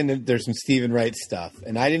you were saying that there's some Stephen Wright stuff,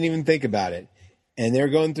 and I didn't even think about it. And they're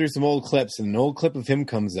going through some old clips, and an old clip of him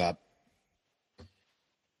comes up,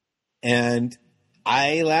 and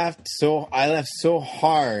I laughed so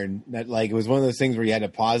hard that like it was one of those things where you had to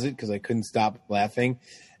pause it because I couldn't stop laughing,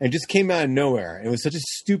 and it just came out of nowhere. It was such a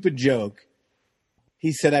stupid joke.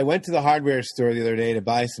 He said, "I went to the hardware store the other day to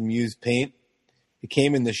buy some used paint. It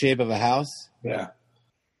came in the shape of a house." Yeah.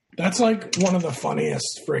 That's like one of the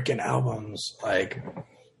funniest freaking albums like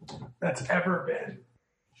that's ever been.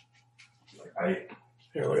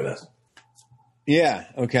 Here, look at this. Yeah,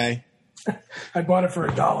 okay. I bought it for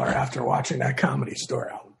 $1 after watching that Comedy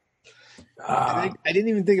Store album. I didn't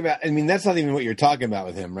even think about. I mean, that's not even what you're talking about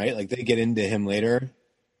with him, right? Like they get into him later.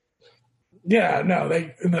 Yeah, no.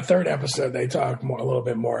 They in the third episode they talk a little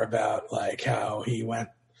bit more about like how he went.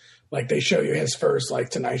 Like they show you his first like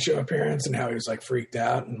Tonight Show appearance and how he was like freaked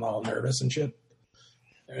out and all nervous and shit.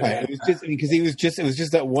 Right. It was just because it was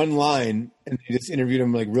just that one line, and they just interviewed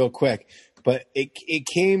him like real quick. But it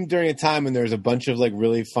came during a time when there was a bunch of like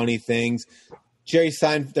really funny things. They were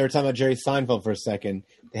talking about Jerry Seinfeld for a second.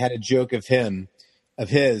 They had a joke of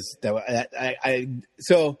his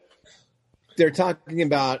so they're talking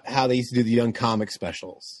about how they used to do the young comic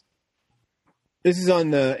specials. This is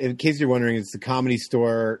on in case you're wondering, it's the Comedy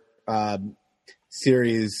Store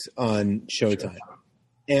series on Showtime.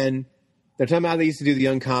 And they're talking about how they used to do the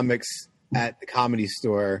Young Comics at the Comedy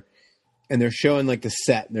Store, and they're showing like the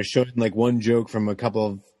set, and they're showing like one joke from a couple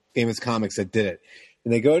of famous comics that did it.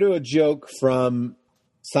 And they go to a joke from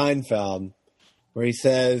Seinfeld where he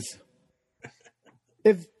says,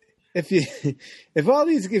 if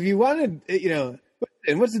you wanted,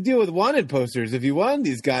 and what's the deal with wanted posters? If you wanted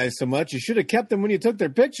these guys so much, you should have kept them when you took their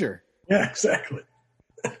picture. Yeah, exactly.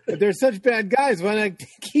 If they're such bad guys, why not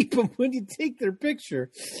keep them when you take their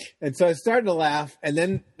picture? And so I started to laugh, and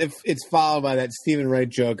then it's followed by that Stephen Wright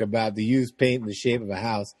joke about the used paint in the shape of a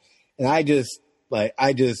house, and I just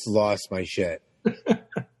lost my shit.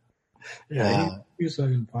 Yeah, he's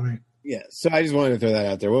fucking funny. Yeah, so I just wanted to throw that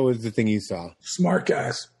out there. What was the thing you saw? Smart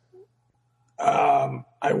Guys. I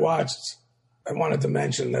wanted to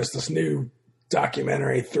mention there's this new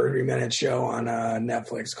documentary 30-minute show on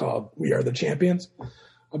Netflix called We Are the Champions,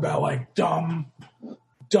 about like dumb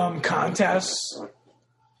contests.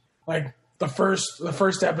 Like the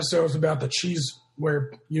first episode is about the cheese,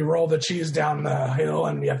 where you roll the cheese down the hill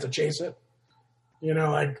and you have to chase it.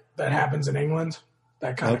 Like that happens in England.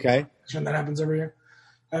 That kind of competition that happens every year.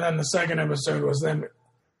 And then the second episode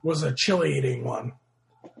was a chili eating one,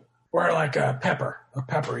 where like a pepper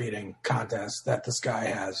eating contest that this guy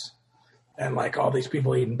has. And like all these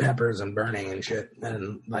people eating peppers and burning and shit.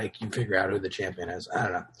 And like you figure out who the champion is. I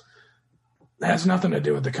don't know. It has nothing to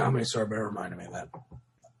do with the Comedy Store, but it reminded me of that.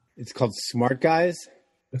 It's called Smart Guys?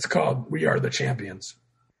 It's called We Are the Champions.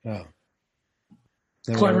 Oh.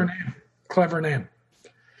 Clever name.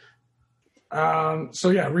 So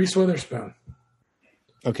yeah, Reese Witherspoon.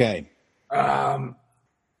 Okay. We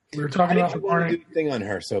were talking about the morning thing on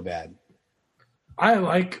her so bad. I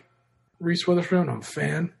like Reese Witherspoon. I'm a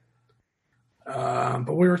fan.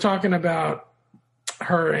 But we were talking about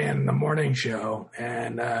her and the morning show,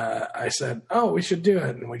 and I said, "Oh, we should do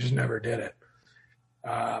it," and we just never did it.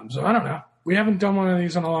 So I don't know. We haven't done one of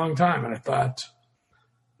these in a long time, and I thought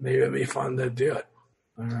maybe it'd be fun to do it.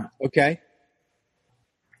 I don't know. Okay.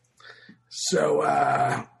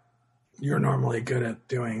 So you're normally good at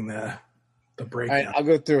doing the breakdown. All right, I'll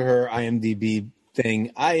go through her IMDb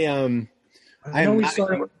thing. I'm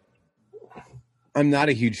not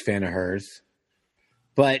a huge fan of hers,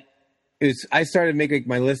 but I started making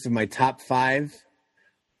my list of my top 5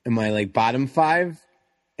 and my like bottom 5,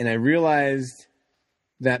 and I realized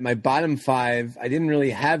that my bottom 5 I didn't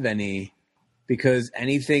really have any, because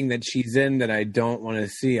anything that she's in that I don't want to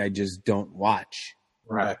see, I just don't watch.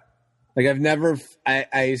 Right. Like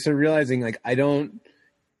I started realizing like I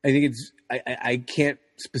can't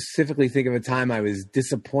specifically think of a time I was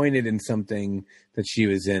disappointed in something that she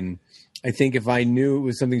was in. I think if I knew it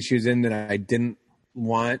was something she was in that I didn't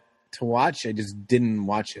want to watch, I just didn't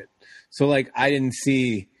watch it. So like I didn't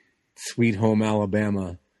see Sweet Home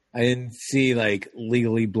Alabama. I didn't see like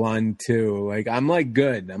Legally Blonde 2. Like I'm like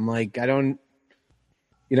good. I'm like I don't,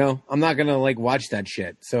 I'm not gonna like watch that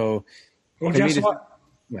shit. So well, guess what?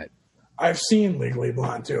 I've seen Legally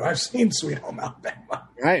Blonde 2. I've seen Sweet Home Alabama.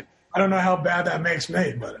 Right. I don't know how bad that makes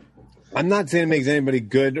me, but I'm not saying it makes anybody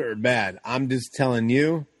good or bad. I'm just telling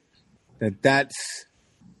you that's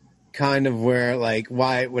kind of where, like,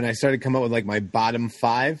 why when I started coming up with, like, my bottom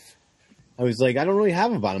 5, I was like, I don't really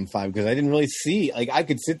have a bottom 5 because I didn't really see. Like, I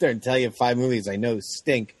could sit there and tell you 5 movies I know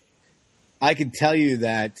stink. I could tell you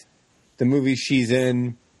that the movie she's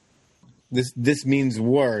in, This Means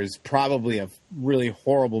War, is probably a really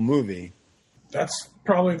horrible movie. That's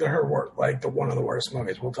probably one of the worst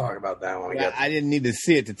movies. We'll talk about that when we get. I didn't need to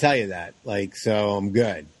see it to tell you that. Like, so I'm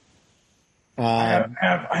good. I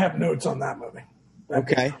have notes on that movie.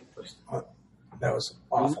 Okay. That was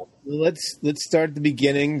awful. Let's start at the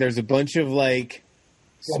beginning. There's a bunch of like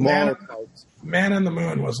smaller parts. Man in the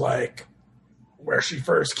Moon was like where she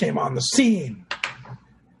first came on the scene,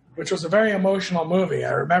 which was a very emotional movie.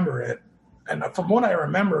 I remember it. And from what I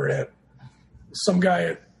remember it, some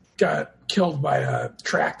guy got killed by a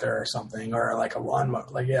tractor or something, or like a lawnmower,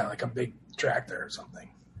 like a big tractor or something.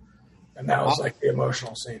 And that was like the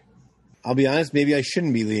emotional scene. I'll be honest, maybe I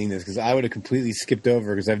shouldn't be leading this because I would have completely skipped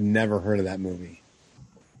over because I've never heard of that movie.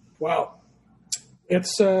 Well,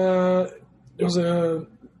 takes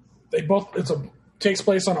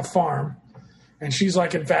place on a farm, and she's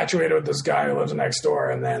like infatuated with this guy who lives next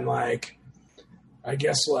door, and then like, I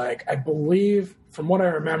guess like, I believe from what I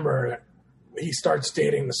remember, he starts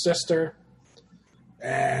dating the sister,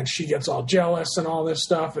 and she gets all jealous and all this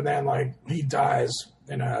stuff, and then like he dies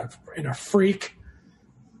in a freak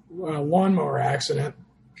lawnmower accident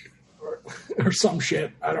or some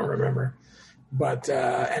shit. I don't remember, but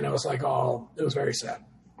and it was like it was very sad.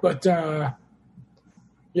 But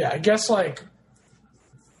yeah, I guess like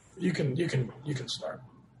You can start.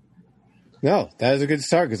 No, that is a good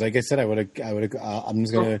start because, like I said, I would have. I'm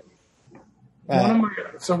just gonna.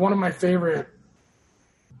 One of my favorite.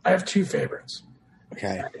 I have two favorites.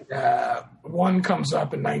 Okay. One comes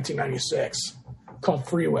up in 1996 called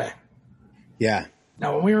Freeway. Yeah.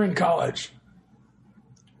 Now, when we were in college,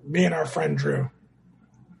 me and our friend Drew,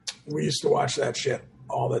 we used to watch that shit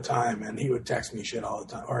all the time, and he would text me shit all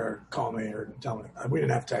the time, or call me, or tell me. We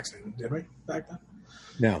didn't have texting, did we, back then?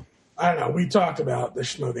 No. I don't know. We talked about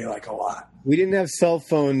this movie like a lot. We didn't have cell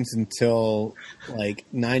phones until like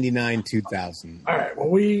 99, 2000. All right. Well,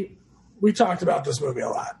 we talked about this movie a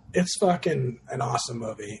lot. It's fucking an awesome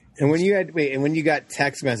movie. And when you got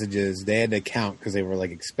text messages, they had to count because they were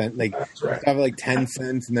like That's right. Have like 10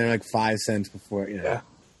 cents and then like 5 cents before. Yeah.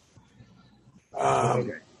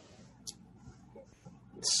 Okay.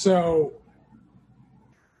 So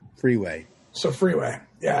Freeway.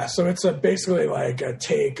 Yeah. So it's basically like a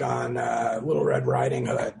take on Little Red Riding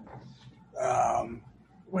Hood,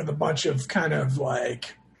 with a bunch of kind of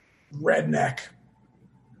like redneck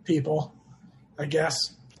people, I guess.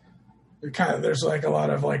 There's like a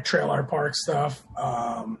lot of like trailer park stuff.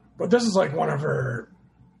 But this is like one of the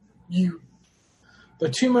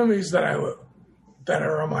two movies that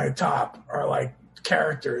are on my top are like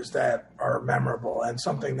characters that are memorable and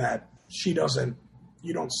something that you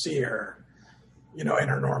don't see her, in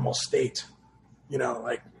her normal state,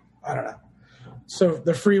 like, I don't know. So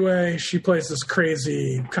the Freeway, she plays this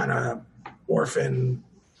crazy kind of orphan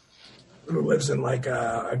who lives in like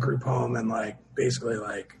a group home and like basically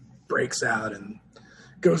like breaks out and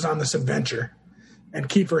goes on this adventure. And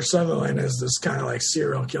Kiefer Sutherland is this kind of like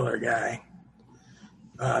serial killer guy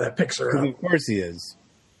that picks her up. Of course he is.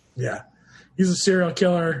 Yeah. He's a serial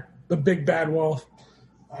killer, the big bad wolf,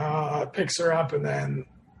 picks her up, and then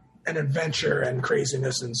an adventure and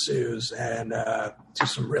craziness ensues, and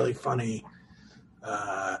just some really funny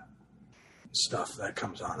stuff that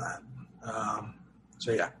comes on that.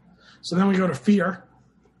 So, yeah. So then we go to Fear.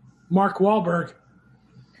 Mark Wahlberg.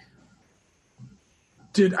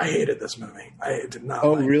 I hated this movie. I did not.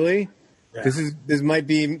 Oh, really? Yeah. This is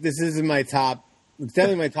in my top. It's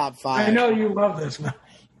definitely my top 5. I know you love this movie.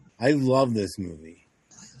 I love this movie.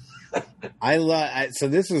 So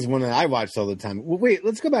this was one that I watched all the time. Well, wait,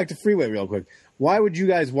 let's go back to Freeway real quick. Why would you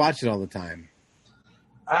guys watch it all the time?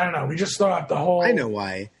 I don't know. We just thought the whole. I know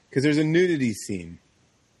why. Because there's a nudity scene.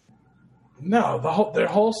 No, the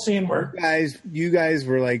whole scene where you guys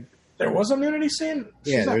were like. There was a nudity scene?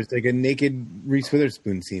 There's like a naked Reese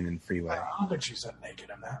Witherspoon scene in Freeway. I don't think she's naked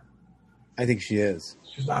in that. I think she is.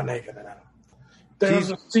 She's not naked in that. There's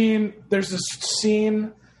this scene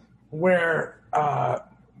where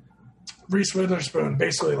Reese Witherspoon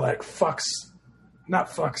basically like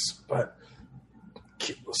but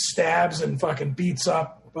stabs and fucking beats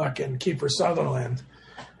up fucking Kiefer Sutherland,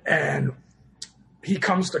 and he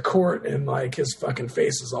comes to court and like his fucking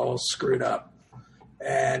face is all screwed up.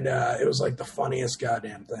 And it was like the funniest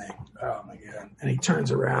goddamn thing. Oh my God. And he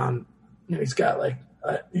turns around and he's got like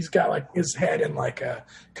his head in like a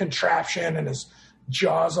contraption and his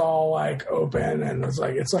jaw's all like open, and it's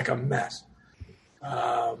like a mess.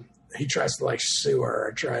 He tries to like sue her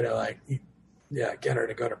or try to like, get her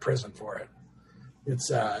to go to prison for it. It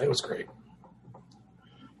was great.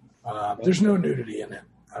 There's no nudity in it,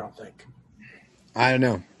 I don't think. I don't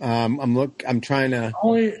know. I'm trying to.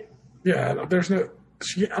 There's no.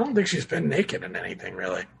 I don't think she's been naked in anything,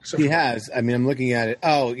 really. She has. I mean, I'm looking at it.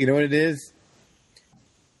 Oh, you know what it is?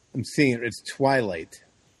 I'm seeing it. It's Twilight.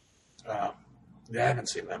 I haven't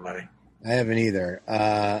seen that movie. I haven't either.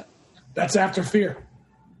 That's after Fear.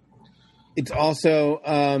 It's also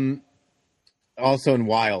in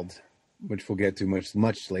Wild, which we'll get to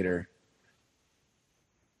much later.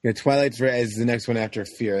 Yeah, Twilight's is the next one after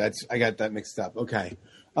Fear. I got that mixed up. Okay.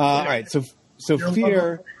 All right. So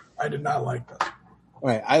Fear. I did not like that. All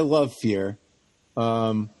right, I love Fear.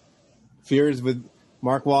 Fear is with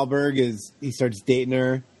Mark Wahlberg. He starts dating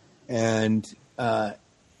her, and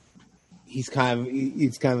he's kind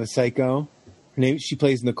of a psycho. She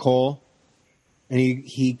plays Nicole, and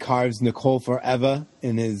he carves Nicole forever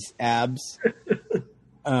in his abs,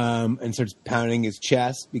 and starts pounding his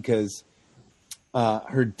chest because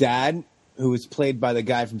her dad, who was played by the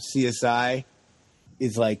guy from CSI,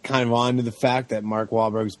 is like kind of on to the fact that Mark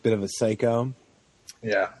Wahlberg's a bit of a psycho.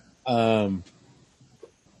 Yeah.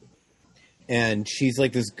 And she's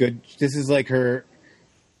like this is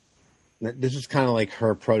kind of like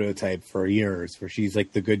her prototype for years, where she's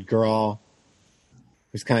like the good girl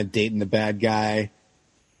who's kind of dating the bad guy.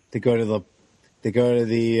 They go to the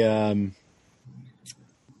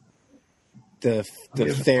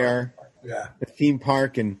fair, Yeah. the theme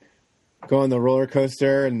park, and go on the roller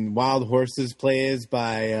coaster, and Wild Horses plays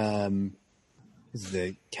by is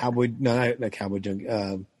the Cowboy? No, not Cowboy Junk.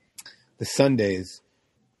 The Sundays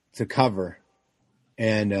to cover.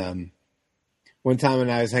 And one time when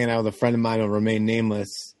I was hanging out with a friend of mine who'll remain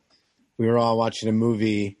nameless, we were all watching a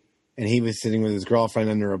movie, and he was sitting with his girlfriend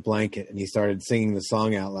under a blanket, and he started singing the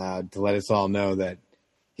song out loud to let us all know that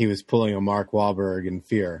he was pulling a Mark Wahlberg in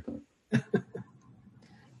Fear.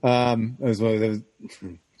 That was one of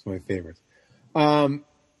my favorites.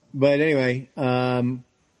 But anyway,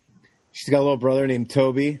 she's got a little brother named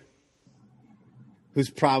Toby, who's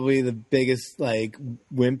probably the biggest like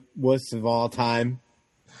wimp wuss of all time.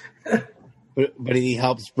 but he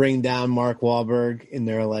helps bring down Mark Wahlberg in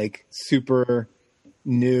their like super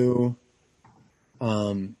new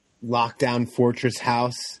lockdown fortress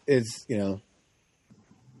house. Is I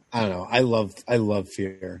don't know. I love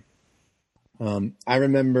Fear. I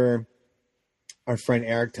remember our friend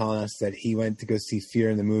Eric telling us that he went to go see Fear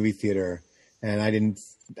in the movie theater, and I didn't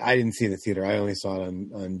see it in the theater. I only saw it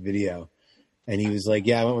on video. And he was like,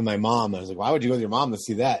 "Yeah, I went with my mom." I was like, "Why would you go with your mom to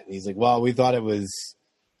see that?" And he's like, "Well, we thought it was,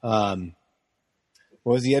 what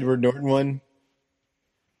was the Edward Norton one?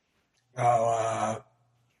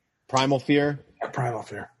 Primal Fear." Primal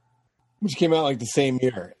Fear, which came out like the same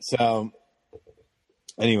year. So,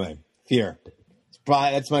 anyway, Fear.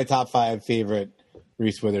 That's my top 5 favorite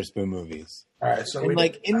Reese Witherspoon movies. All right, so and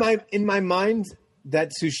in my mind,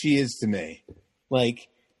 that's who she is to me. Like,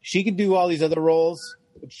 she could do all these other roles.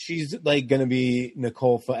 She's like going to be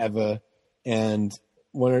Nicole forever, and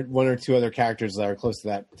one or two other characters that are close to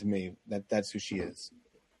that to me. That's who she is.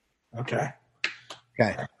 Okay.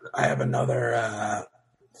 I have another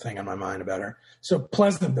thing on my mind about her. So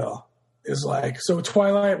Pleasantville is like, so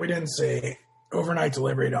Twilight we didn't see. Overnight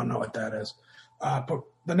Delivery, don't know what that is. But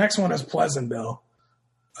the next one is Pleasantville.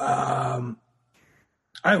 I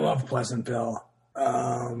love Pleasantville.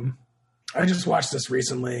 I just watched this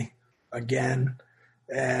recently again.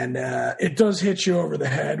 And it does hit you over the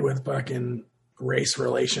head with fucking race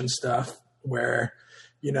relation stuff where,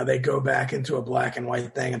 they go back into a black and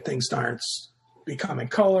white thing and things start becoming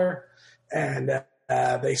color. And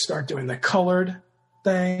they start doing the colored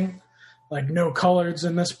thing. Like no coloreds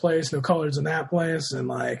in this place, no coloreds in that place. And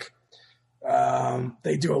like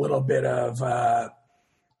they do a little bit of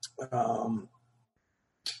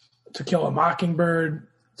To Kill a Mockingbird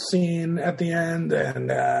scene at the end.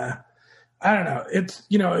 And I don't know. It's,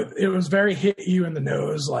 it was very hit you in the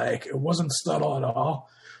nose. Like it wasn't subtle at all,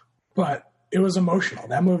 but it was emotional.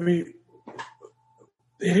 That movie,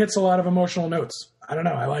 it hits a lot of emotional notes. I don't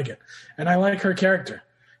know. I like it. And I like her character.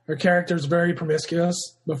 Her character's very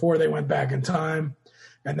promiscuous before they went back in time.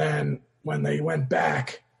 And then when they went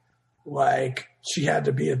back, like she had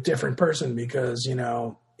to be a different person because,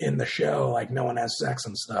 in the show, like no one has sex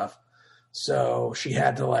and stuff. So she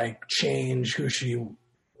had to like change who she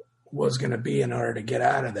was going to be in order to get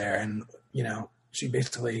out of there. And, she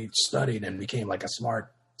basically studied and became like a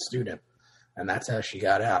smart student. And that's how she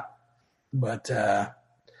got out. But the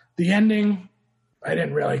ending, I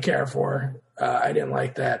didn't really care for. I didn't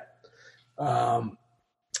like that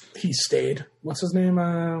he stayed. What's his name?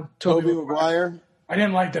 Tobey Maguire. I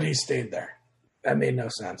didn't like that he stayed there. That made no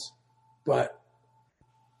sense. But,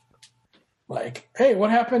 like, hey,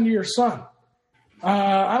 what happened to your son?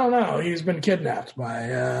 I don't know. He's been kidnapped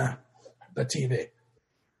by the TV.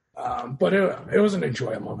 But it was an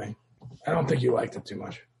enjoyable movie. I don't think you liked it too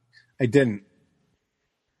much. I didn't.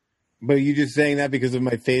 But are you just saying that because of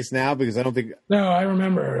my face now? Because I don't think... No, I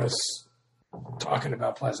remember us talking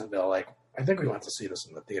about Pleasantville. Like, I think we went to see this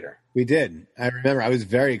in the theater. We did. I remember. I was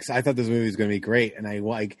very excited. I thought this movie was going to be great. And I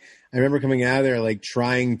remember coming out of there, like,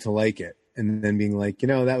 trying to like it. And then being like,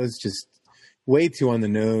 that was just way too on the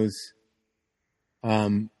nose.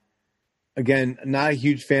 Again, not a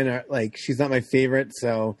huge fan of, like, she's not my favorite.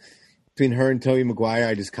 So between her and Tobey Maguire,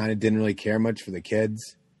 I just kind of didn't really care much for the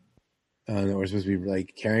kids that we're supposed to be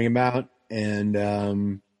like caring about. And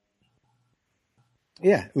it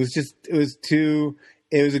was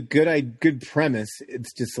a good premise.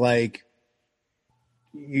 It's just like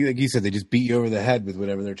you said, they just beat you over the head with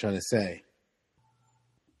whatever they're trying to say.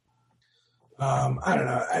 I don't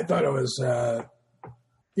know. I thought it was,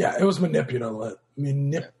 it was manipulative.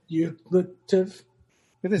 Look at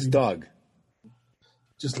this dog.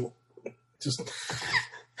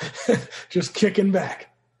 Just kicking back.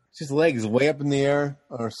 His legs way up in the air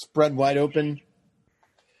or spread wide open.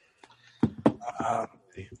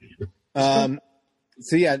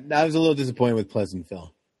 So yeah, I was a little disappointed with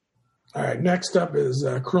Pleasantville. All right, next up is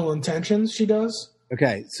Cruel Intentions. She does.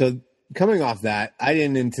 Okay, so coming off that, I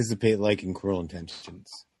didn't anticipate liking Cruel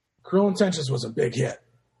Intentions. Cruel Intentions was a big hit.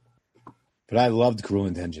 but I loved Cruel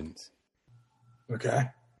Intentions. Okay.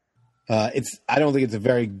 I don't think it's a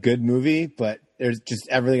very good movie, but there's just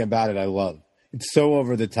everything about it I love. It's so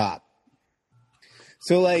over the top.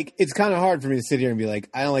 So, like, it's kind of hard for me to sit here and be like,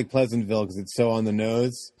 I don't like Pleasantville because it's so on the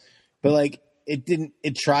nose. But, like,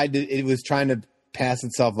 it was trying to pass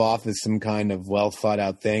itself off as some kind of well thought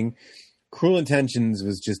out thing. Cruel Intentions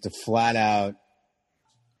was just a flat out,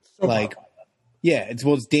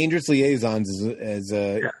 it's Dangerous Liaisons as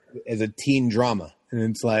a teen drama. And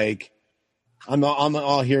it's like, I'm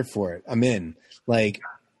all here for it. I'm in. Like,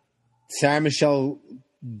 Sarah Michelle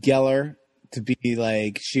Gellar to be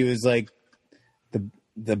like, she was like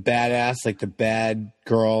the badass, like the bad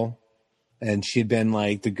girl, and she'd been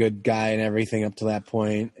like the good guy and everything up to that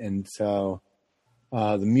point. And so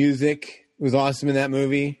the music was awesome in that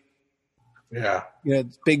movie. Yeah.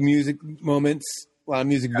 Big music moments, a lot of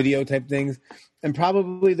music video type things. And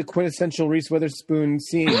probably the quintessential Reese Witherspoon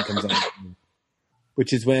scene comes on,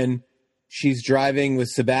 which is when she's driving with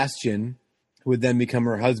Sebastian, who would then become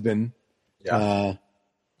her husband. Yeah.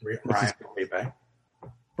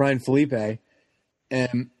 Brian Felipe.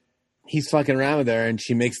 And he's fucking around with her, and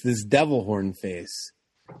she makes this devil horn face.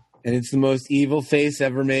 And it's the most evil face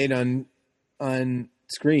ever made on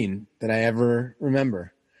screen that I ever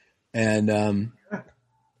remember. And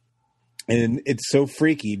it's so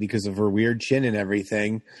freaky because of her weird chin and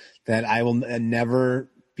everything that I will never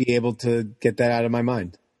be able to get that out of my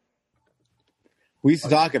mind. We used to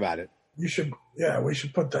talk about it. We should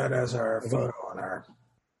put that as our photo on our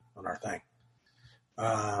thing.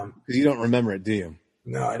 Because you don't remember it, do you?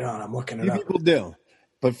 No, I don't. I'm looking it up. People do.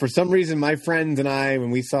 But for some reason, my friends and I, when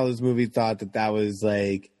we saw this movie, thought that was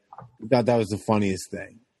the funniest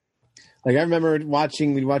thing. Like, I remember we'd watch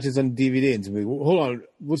this on DVD and somebody, hold on,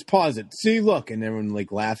 let's pause it. See, look. And everyone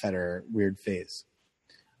like laugh at her weird face.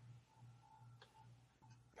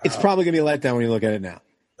 It's probably going to be a letdown when you look at it now.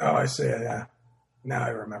 Oh, I see it, yeah. Now I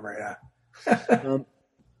remember, yeah.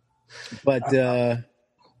 But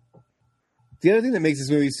the other thing that makes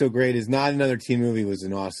this movie so great is Not Another Teen Movie was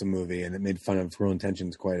an awesome movie, and it made fun of Cruel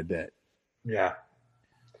Intentions quite a bit. Yeah.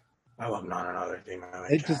 I love Not Another Teen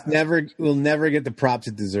Movie. It just will never get the props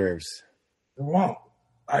it deserves. It won't.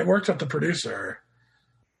 I worked with the producer,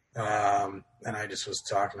 and I just was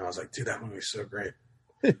talking. I was like, dude, that movie's so great.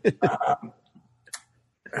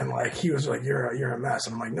 And like, he was like, you're a mess.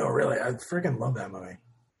 And I'm like, no, really, I freaking love that movie.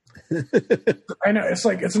 I know, it's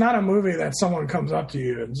like, it's not a movie that someone comes up to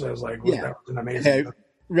you and says like, well, that was an amazing movie.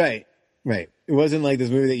 Right. It wasn't like this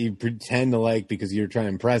movie that you pretend to like because you're trying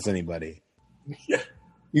to impress anybody. Yeah.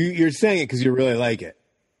 You're saying it because you really like it.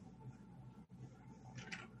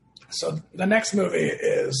 So the next movie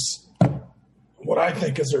is what I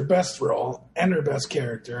think is her best role and her best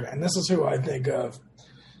character. And this is who I think of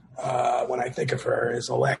when I think of her, is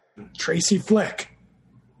Tracy Flick.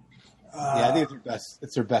 I think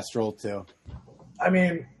it's her best role too. I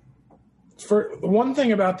mean, for the one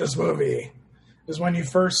thing about this movie is when you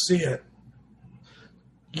first see it,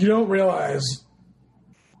 you don't realize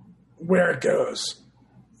where it goes.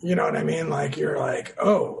 You know what I mean? Like, you're like,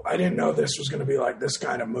 oh, I didn't know this was going to be like this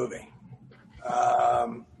kind of movie.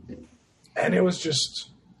 And it was just,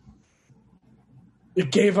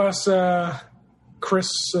 it gave us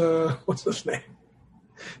Chris, what's his name?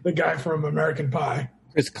 The guy from American Pie.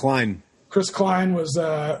 Chris Klein. Chris Klein was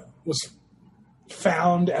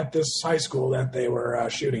found at this high school that they were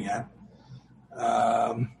shooting at.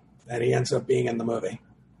 And he ends up being in the movie.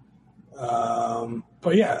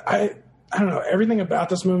 But yeah, I don't know. Everything about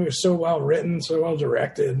this movie was so well written, so well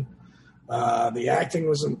directed. The acting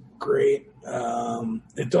was great.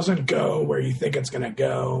 It doesn't go where you think it's going to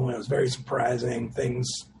go. It was very surprising.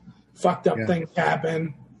 Fucked up things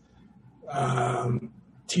happen.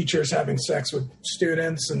 Teachers having sex with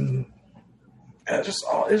students, and it's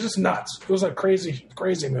just nuts. It was a crazy,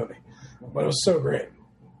 crazy movie, but it was so great.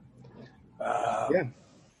 It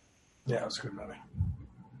was a good movie.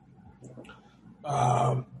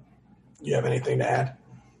 You have anything to add?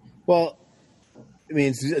 Well, I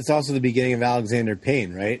mean, it's also the beginning of Alexander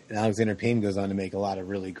Payne, right? And Alexander Payne goes on to make a lot of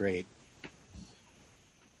really great.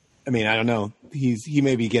 I mean, I don't know. He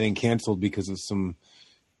may be getting canceled because of some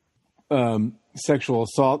sexual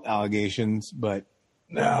assault allegations, but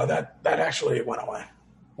no, that actually went away.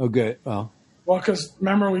 Oh, good. Well, because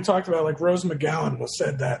remember we talked about like Rose McGowan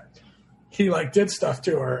said that he like did stuff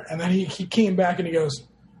to her, and then he came back and he goes,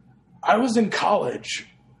 I was in college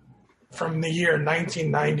from the year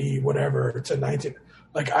 1990 whatever to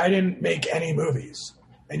I didn't make any movies,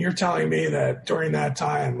 and you're telling me that during that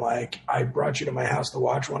time, like, I brought you to my house to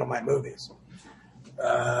watch one of my movies.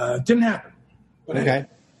 Didn't happen. But okay.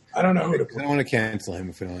 I don't know who to. I don't want to cancel him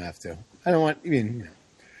if we don't have to. I don't want. I mean,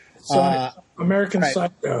 So American right.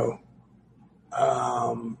 Psycho.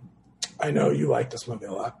 I know you like this movie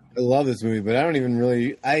a lot. I love this movie, but I don't even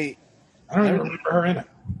really. I don't even remember her in it.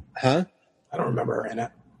 Huh? I don't remember her in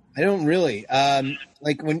it. I don't really.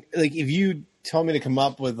 If you told me to come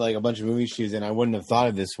up with like a bunch of movies she's in, I wouldn't have thought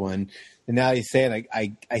of this one. And now you say it,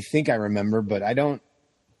 I think I remember, but I don't.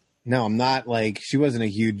 No, I'm not like she wasn't a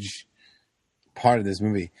huge part of this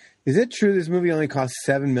movie. Is it true this movie only cost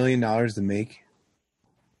 $7 million to make?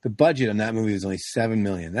 The budget on that movie is only $7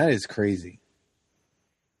 million. That is crazy.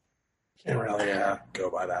 Can't really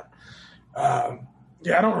go by that.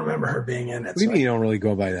 Yeah, I don't remember her being in it. What do you mean you don't really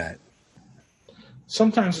go by that?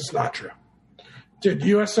 Sometimes it's not true. Dude,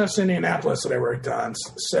 USS Indianapolis that I worked on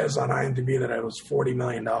says on IMDb that it was $40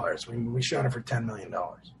 million. We shot it for $10 million.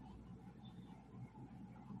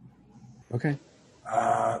 Okay.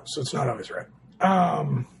 So it's not always right. I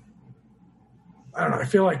don't know. I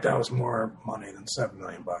feel like that was more money than $7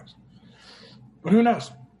 million. But who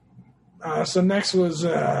knows? So next was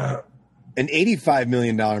An $85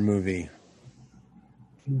 million movie.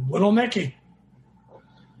 Little Nicky.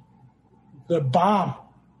 The Bomb.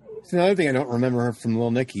 It's another thing I don't remember her from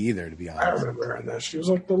Little Nicky either, to be honest. I remember her in this. She was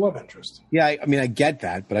like the love interest. Yeah, I mean, I get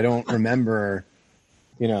that, but I don't remember,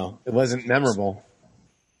 it wasn't memorable.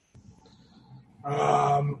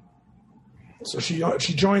 So she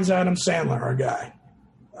joins Adam Sandler, our guy.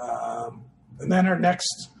 And then her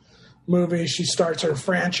next movie, she starts her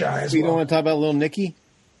franchise. You don't want to talk about Little Nicky?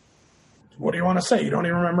 What do you want to say? You don't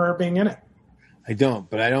even remember her being in it. I don't,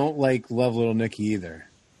 but I don't love Little Nicky either.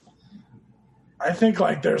 I think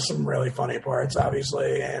there's some really funny parts,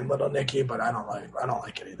 obviously, and Little Nicky, but I don't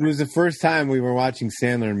like it either. It was the first time we were watching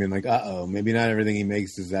Sandler and being like, uh-oh, maybe not everything he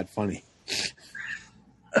makes is that funny.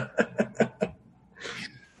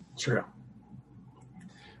 True.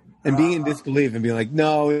 And being in disbelief and being like,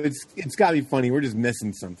 no, it's got to be funny. We're just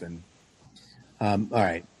missing something. All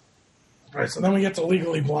right. All right, so then we get to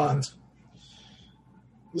Legally Blonde.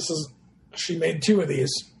 She made 2 of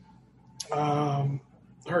these.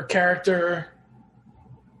 Her character,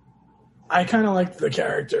 I kind of liked the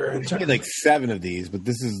character. She made like 7 of these, but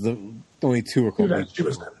this is the only 2 are called. She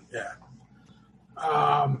was in it, yeah.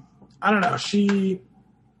 I don't know.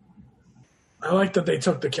 I like that they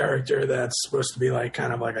took the character that's supposed to be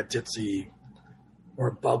kind of like a ditzy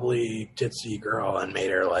or bubbly ditzy girl and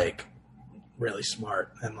made her really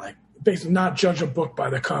smart and basically not judge a book by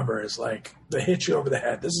the cover is the hit you over the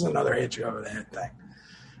head. This is another hit you over the head thing.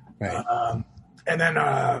 Right. And then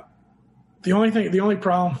the only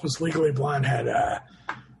problem was Legally Blonde had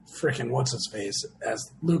freaking what's his face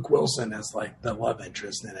as Luke Wilson as the love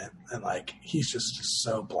interest in it, and he's just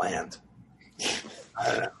so bland.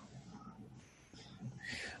 I don't know.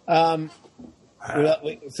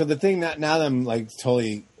 So the thing that now that I'm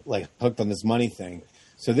totally hooked on this money thing.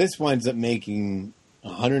 So this winds up making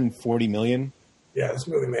 $140 million. Yeah, this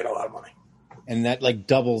movie made a lot of money. And that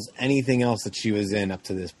doubles anything else that she was in up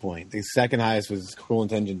to this point. The second highest was Cruel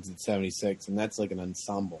Intentions at 76, and that's an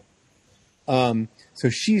ensemble. So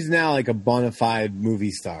she's now a bona fide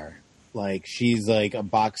movie star. She's a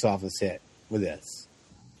box office hit with this.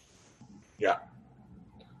 Yeah.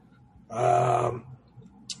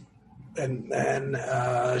 And then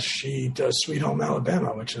she does Sweet Home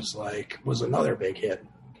Alabama, which is was another big hit.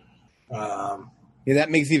 Yeah,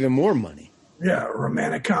 that makes even more money. Yeah,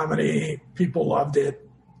 romantic comedy. People loved it.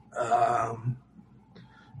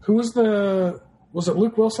 Who was it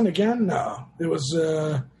Luke Wilson again? No, it was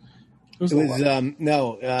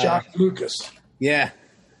Josh Lucas. Yeah.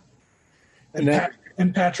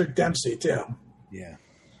 And Patrick Dempsey too. Yeah.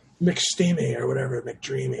 McSteamy or whatever,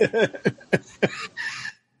 McDreamy.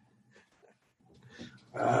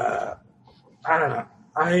 I don't know.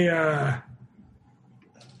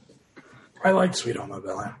 I liked Sweet Home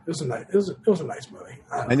Alabama. It was a nice movie.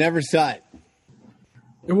 I never saw it.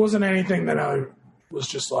 It wasn't anything that I was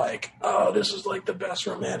just oh, this is the best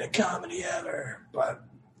romantic comedy ever. But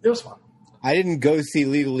it was fun. I didn't go see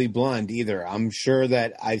Legally Blonde either. I'm sure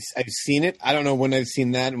that I've seen it. I don't know when I've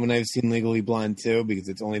seen that and when I've seen Legally Blonde too, because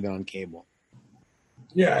it's only been on cable.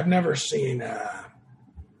 Yeah, I've never seen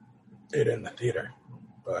it in the theater,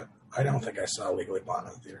 but I don't think I saw Legally Blonde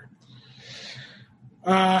in the theater.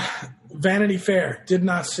 Vanity Fair, did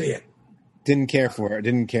not see it. Didn't care for it.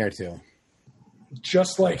 Didn't care to.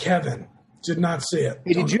 Just Like Heaven, did not see it.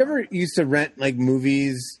 Hey, did you ever used to rent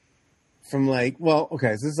movies from so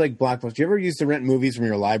this is Blockbuster. Did you ever used to rent movies from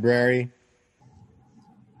your library?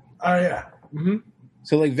 Oh yeah. Mm-hmm.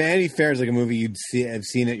 So Vanity Fair is a movie you'd have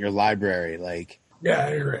seen at your library. Yeah, I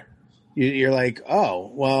agree. You're oh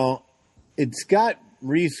well, it's got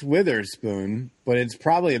Reese Witherspoon, but it's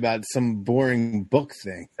probably about some boring book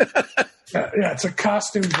thing. Yeah, it's a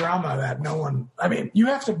costume drama that no one. I mean, you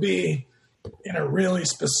have to be in a really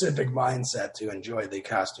specific mindset to enjoy the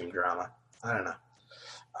costume drama. I don't know.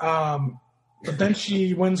 But then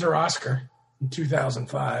she wins her Oscar in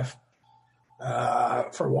 2005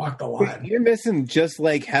 for Walk the Line. You're missing Just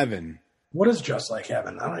Like Heaven. What is Just Like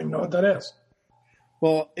Heaven? I don't even know what that is.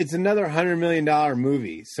 Well, it's another $100 million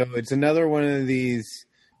movie, so it's another one of these.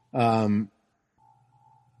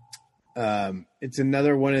 It's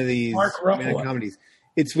another one of these Mark Ruffalo comedies.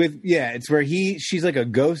 It's where she's like a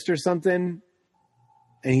ghost or something,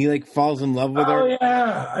 and he like falls in love with her. Oh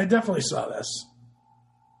yeah, I definitely saw this.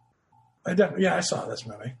 I saw this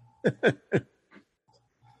movie.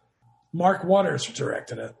 Mark Waters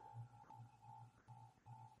directed it.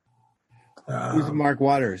 Who's Mark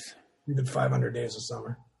Waters? He did 500 Days of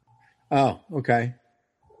Summer. Oh, okay.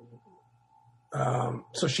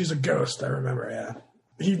 So she's a ghost. I remember. Yeah,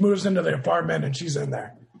 he moves into the apartment and she's in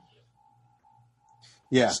there.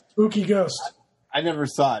 Yeah, spooky ghost. I never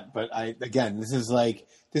saw it, but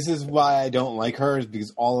this is why I don't like her, is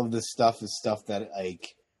because all of this stuff is stuff that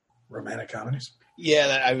like romantic comedies.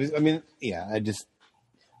 Yeah, I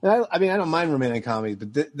don't mind romantic comedies,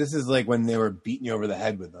 but this is like when they were beating you over the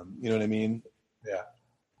head with them. You know what I mean? Yeah.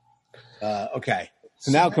 Okay.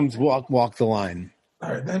 So now comes Walk the Line.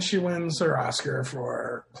 All right. Then she wins her Oscar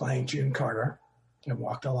for playing June Carter in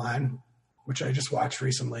Walk the Line, which I just watched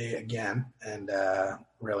recently again and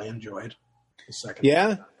really enjoyed the second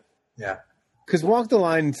time. Yeah. Because Walk the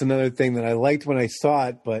Line is another thing that I liked when I saw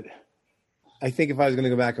it, but I think if I was going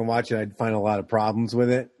to go back and watch it, I'd find a lot of problems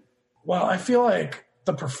with it. Well, I feel like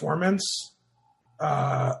the performance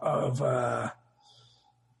of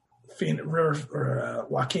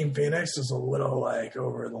Joaquin Phoenix is a little like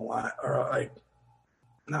over the line, or like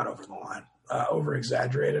not over the line, over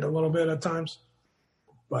exaggerated a little bit at times.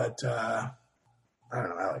 But I don't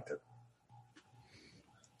know. I liked it.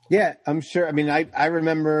 Yeah, I'm sure. I mean, I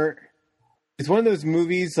remember it's one of those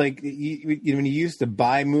movies like when you used to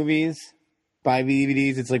buy movies, buy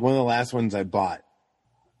DVDs. It's like one of the last ones I bought.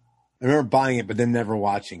 I remember buying it, but then never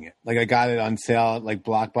watching it. Like I got it on sale at like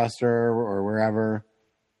Blockbuster or wherever.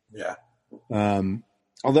 Yeah.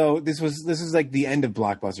 Although this is like the end of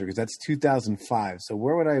Blockbuster because that's 2005. So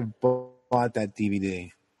where would I have bought that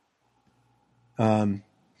DVD?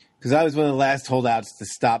 Because I was one of the last holdouts to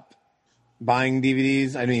stop buying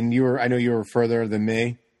DVDs. I mean, I know you were further than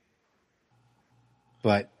me,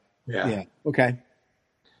 but yeah. Okay.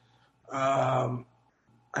 I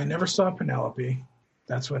never saw Penelope.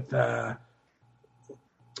 That's with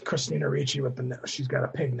Christina Ricci she's got a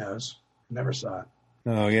pig nose. Never saw it.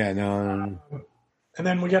 Oh yeah, no. And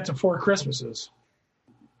then we get to Four Christmases.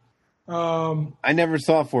 I never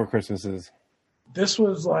saw Four Christmases. This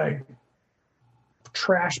was like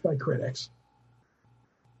trashed by critics.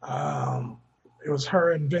 It was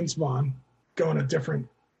her and Vince Vaughn going to different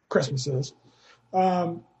Christmases.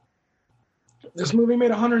 This movie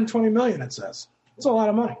made $120 million. It says it's a lot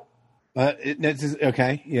of money.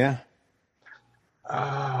 Okay, yeah.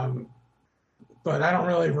 But I don't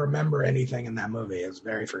really remember anything in that movie. It's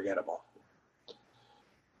very forgettable.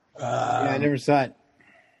 I never saw it.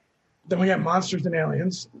 Then we got Monsters and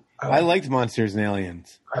Aliens. I liked Monsters and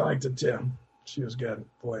Aliens. I liked it too. She was good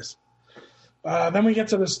voice. Then we get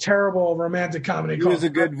to this terrible romantic comedy. She was a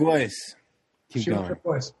good voice. Keep going. Was a good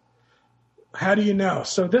voice. How do you know?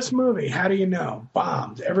 So this movie, how do you know?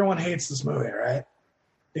 Bombed. Everyone hates this movie, right?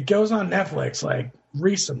 It goes on Netflix like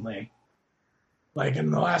recently, like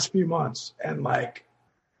in the last few months, and like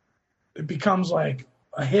it becomes like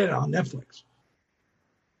a hit on Netflix.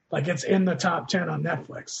 Like it's in the top 10 on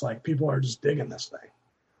Netflix. Like people are just digging this thing.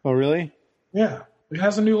 Oh, really? Yeah, it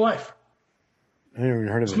has a new life. I never even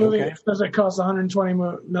heard of this it. Movie okay. Says it cost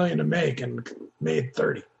 $120 million to make and made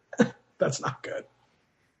 30. That's not good.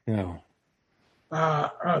 No.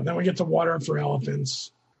 Then we get to Water for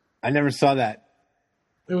Elephants. I never saw that.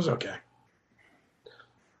 It was okay.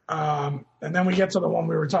 And then we get to the one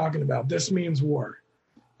we were talking about. This Means War.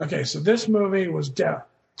 Okay, so this movie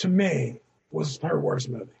to me, was her worst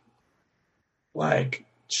movie. Like,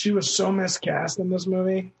 she was so miscast in this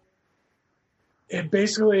movie. It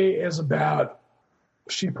basically is about,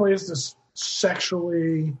 she plays this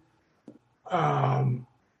sexually,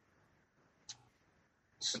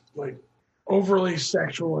 like, overly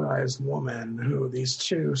sexualized woman who these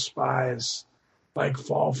two spies like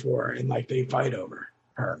fall for and like they fight over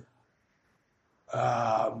her.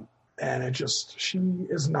 And she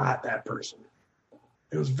is not that person.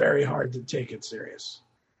 It was very hard to take it serious.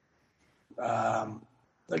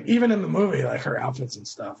 Like even in the movie, like her outfits and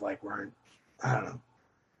stuff like weren't, I don't know.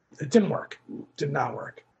 it didn't work. Did not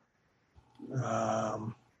work.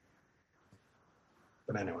 But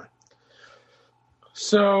anyway.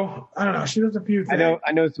 So, I don't know. She does a few things.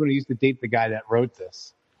 I know someone who used to date the guy that wrote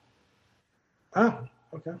this. Oh,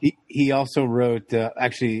 okay. He also wrote,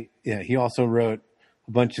 he also wrote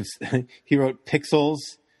a bunch of, he wrote Pixels,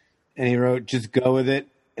 and he wrote Just Go With It,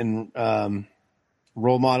 and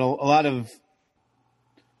Role Model. A lot of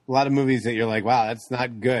movies that you're like, wow, that's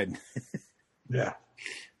not good. Yeah.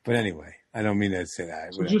 But anyway, I don't mean to say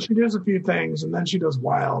that. So she does a few things, and then she does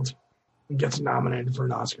Wild and gets nominated for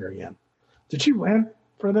an Oscar again. Did she win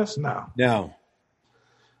for this? No. No.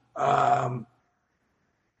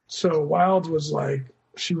 So Wild was like,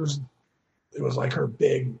 it was like her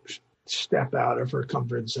big step out of her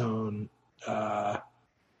comfort zone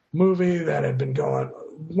movie that had been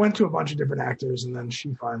went to a bunch of different actors, and then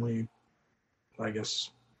she finally, I guess,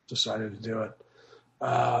 decided to do it.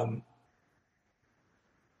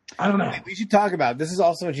 I don't know. We should talk about this. Is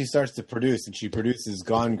also when she starts to produce, and she produces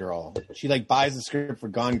Gone Girl. She like buys the script for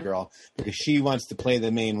Gone Girl because she wants to play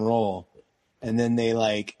the main role, and then they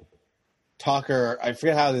like talk her. I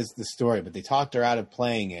forget how this the story, but they talked her out of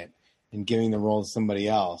playing it and giving the role to somebody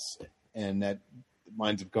else, and that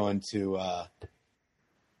winds up going to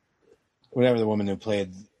whatever the woman who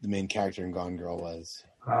played the main character in Gone Girl was.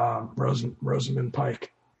 Rosamund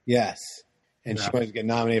Pike. Yes, and she wanted to get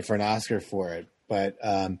nominated for an Oscar for it. But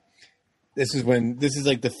this is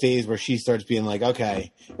like the phase where she starts being like,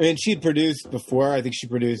 okay. I mean, she'd produced before. I think she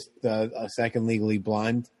produced a second Legally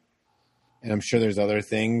Blonde, and I'm sure there's other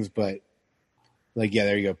things. But like, yeah,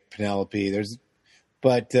 there you go, Penelope. This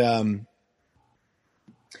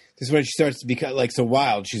is when she starts to become like so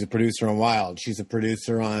Wild. She's a producer on Wild. She's a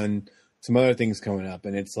producer on some other things coming up,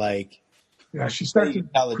 and it's like, yeah, she starts to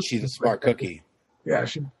tell that she's a smart cookie. Yeah,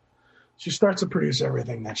 she starts to produce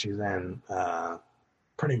everything that she's in,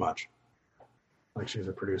 pretty much. Like she's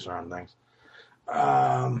a producer on things.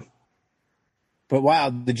 But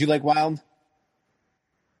Wild, did you like Wild?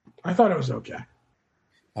 I thought it was okay.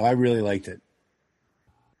 Oh, I really liked it.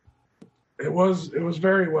 It was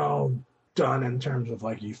very well done in terms of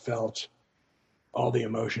like you felt all the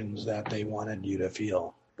emotions that they wanted you to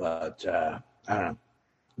feel. But I don't know.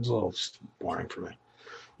 It was a little boring for me.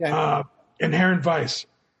 Yeah. Inherent Vice.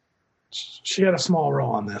 She had a small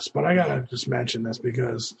role on this, but I gotta just mention this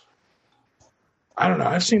because I don't know.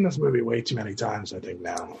 I've seen this movie way too many times, I think,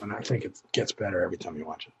 now, and I think it gets better every time you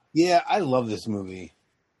watch it. Yeah, I love this movie.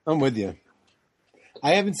 I'm with you.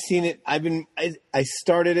 I haven't seen it. I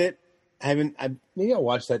started it. Maybe I'll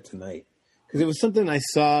watch that tonight because it was something I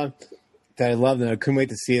saw that I loved, and I couldn't wait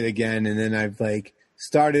to see it again. And then I've like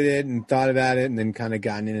started it and thought about it, and then kind of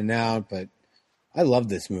gotten in and out. But I love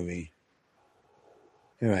this movie.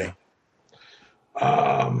 Anyway.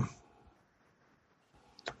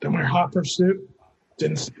 Then we're Hot Pursuit.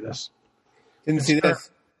 Didn't see this.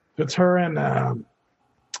 It's her and the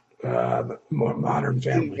Modern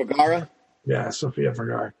Family. Vergara? Yeah, Sofia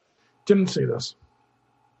Vergara. Didn't see this.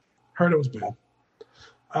 Heard it was bad.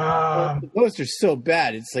 The poster's so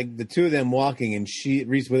bad. It's like the two of them walking, and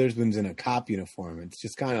Reese Witherspoon's in a cop uniform. It's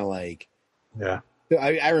just kind of like, yeah.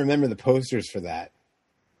 I remember the posters for that.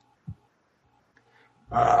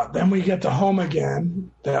 Then we get to Home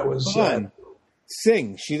Again. That was fun.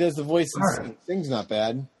 Sing. She does the voice in Sing. Sing's not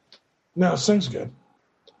bad. No, Sing's good.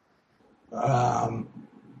 So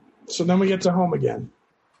then we get to Home Again.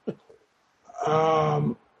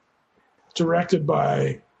 Directed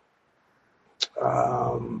by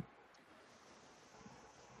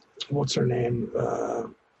what's her name?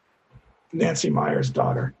 Nancy Meyer's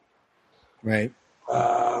daughter. Right.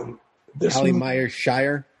 Hallie Myers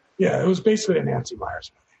Shire. Yeah, it was basically a Nancy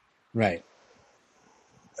Meyers movie. Right.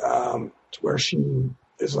 Where she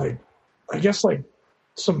is like, I guess like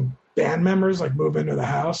some band members like move into the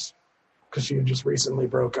house because she just recently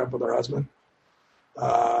broke up with her husband.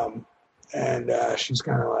 And she's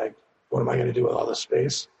kind of like, what am I going to do with all this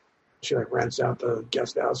space? She like rents out the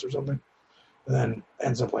guest house or something, and then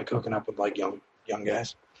ends up like hooking up with like young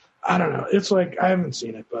guys. I don't know. It's like, I haven't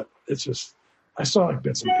seen it, but it's just, I saw like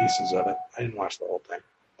bits and pieces of it. I didn't watch the whole thing.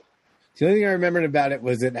 The only thing I remembered about it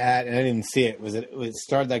was and I didn't see it, it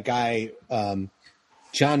starred that guy, John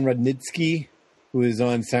Rudnitsky, who was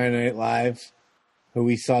on Saturday Night Live, who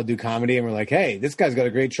we saw do comedy, and we're like, hey, this guy's got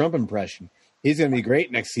a great Trump impression. He's going to be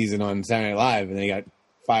great next season on Saturday Night Live, and then he got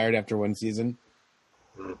fired after one season.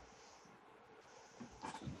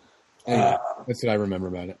 Anyway, that's what I remember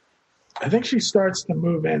about it. I think she starts to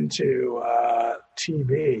move into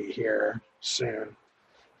TV here soon,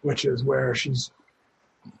 which is where she's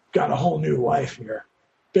got a whole new life here.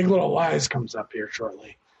 Big Little Lies comes up here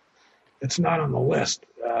shortly. It's not on the list.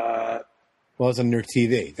 Well, it's on your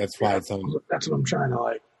TV. That's why it's on. That's what I'm trying to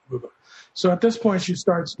like move it. So at this point, she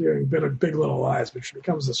starts doing Big Little Lies, but she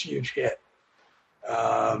becomes this huge hit.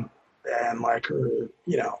 And like her,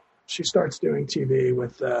 she starts doing TV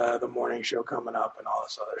with the morning show coming up and all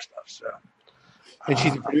this other stuff. So, and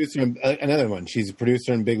she's a producer in another one. She's a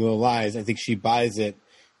producer in Big Little Lies. I think she buys it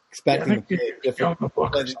expecting to play a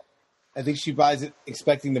different. I think she buys it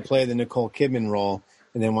expecting to play the Nicole Kidman role,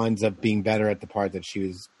 and then winds up being better at the part that she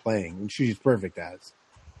was playing, and she's perfect as.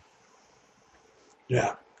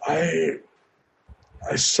 Yeah, I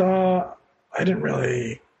saw. I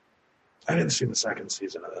didn't see the second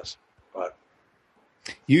season of this, but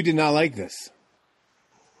you did not like this.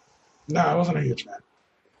 No, I wasn't a huge fan.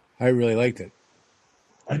 I really liked it.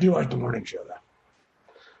 I do like the morning show,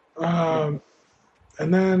 though.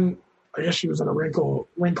 And then I guess she was in A Wrinkle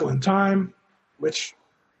in Time, which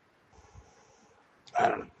I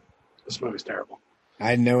don't know. This movie's terrible. I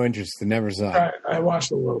had no interest. I never saw it. I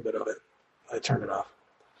watched a little bit of it. I turned it off.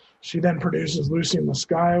 She then produces Lucy in the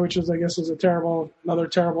Sky, which is, I guess, is another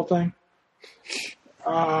terrible thing.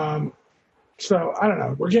 So I don't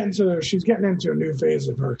know. She's getting into a new phase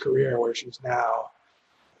of her career where she's now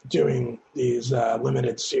doing these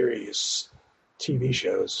limited series TV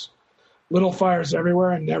shows. Little Fires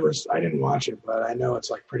Everywhere. I didn't watch it, but I know it's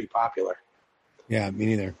like pretty popular. Yeah, me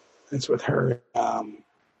neither. It's with her,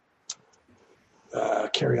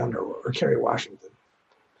 Kerry Washington.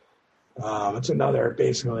 It's another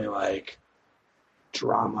basically like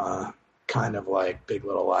drama, kind of like Big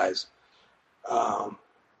Little Lies.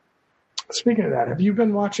 Speaking of that, have you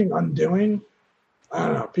been watching Undoing? I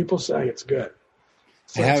don't know. People say it's good.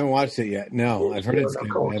 I haven't watched it yet. No, I've heard it's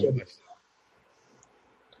good.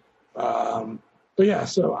 But yeah,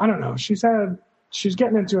 so I don't know. She's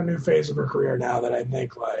getting into a new phase of her career now that I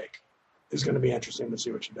think like is going to be interesting to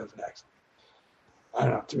see what she does next. I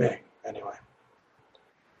don't know. To me, anyway.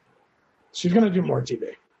 She's going to do more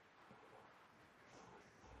TV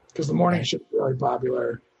because the morning shit's really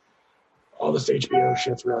popular. All this HBO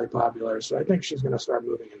shit's really popular. So I think she's going to start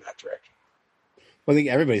moving in that direction. Well, I think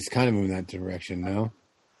everybody's kind of moving that direction, no?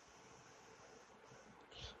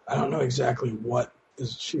 I don't know exactly what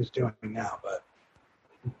she's doing now, but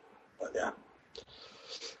yeah.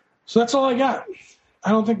 So that's all I got. I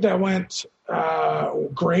don't think that went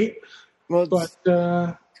great. Well, but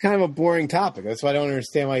it's kind of a boring topic. That's why I don't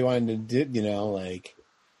understand why you wanted to do, like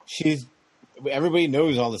everybody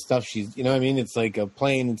knows all the stuff she's, what I mean? It's like a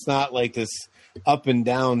plane. It's not like this up and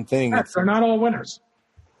down thing. Yeah, they're not all winners.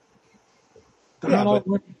 You're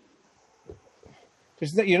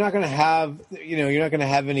not going to have, you're not going to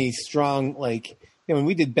have any strong, like, when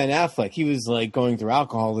we did Ben Affleck, he was like going through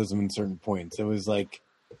alcoholism at certain points. It was like,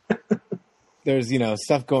 there's,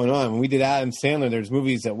 stuff going on. When we did Adam Sandler, there's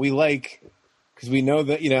movies that we like because we know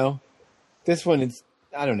that, this one, it's,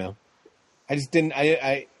 I don't know. I just didn't,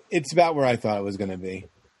 it's about where I thought it was going to be.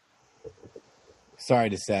 Sorry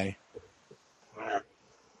to say.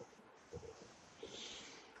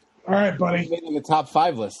 All right, buddy. Made in the top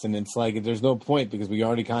 5 list, and it's like there's no point because we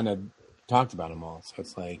already kind of talked about them all. So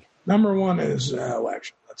it's like number 1 is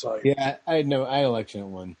election. That's all. Yeah, I had election at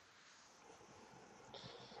 1.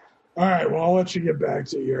 All right. Well, I'll let you get back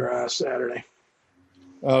to your Saturday.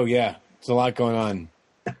 Oh yeah, it's a lot going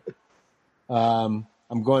on.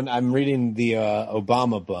 I'm reading the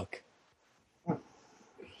Obama book.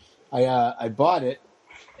 I bought it,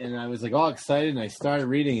 and I was like all excited, and I started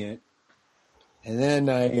reading it. And then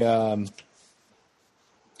I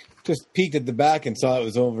just peeked at the back and saw it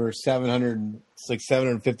was over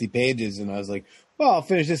 750 pages. And I was like, well, I'll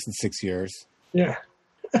finish this in 6 years. Yeah.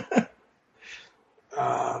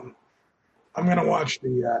 I'm going to watch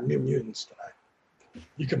the New Mutants tonight.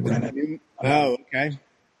 You can rent it. Oh, okay.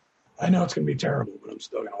 I know it's going to be terrible, but I'm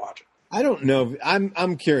still going to watch it. I don't know.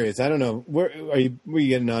 I'm curious. I don't know. Were you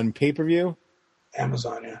getting on pay-per-view?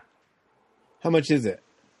 Amazon, yeah. How much is it?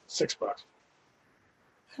 $6.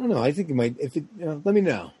 I don't know. I think it might. If it, let me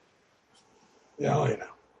know. Yeah, I'll let you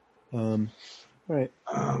know. All right.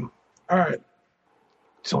 All right.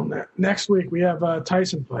 Till next week we have a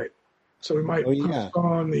Tyson fight, so we might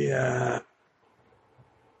postpone the.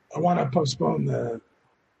 I want to postpone the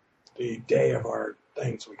day of our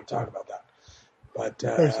thing so we can talk about that. But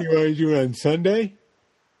so you want to do it on Sunday,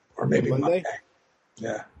 or maybe Monday?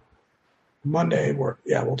 Yeah, Monday. We'll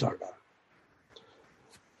talk about it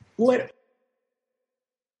later.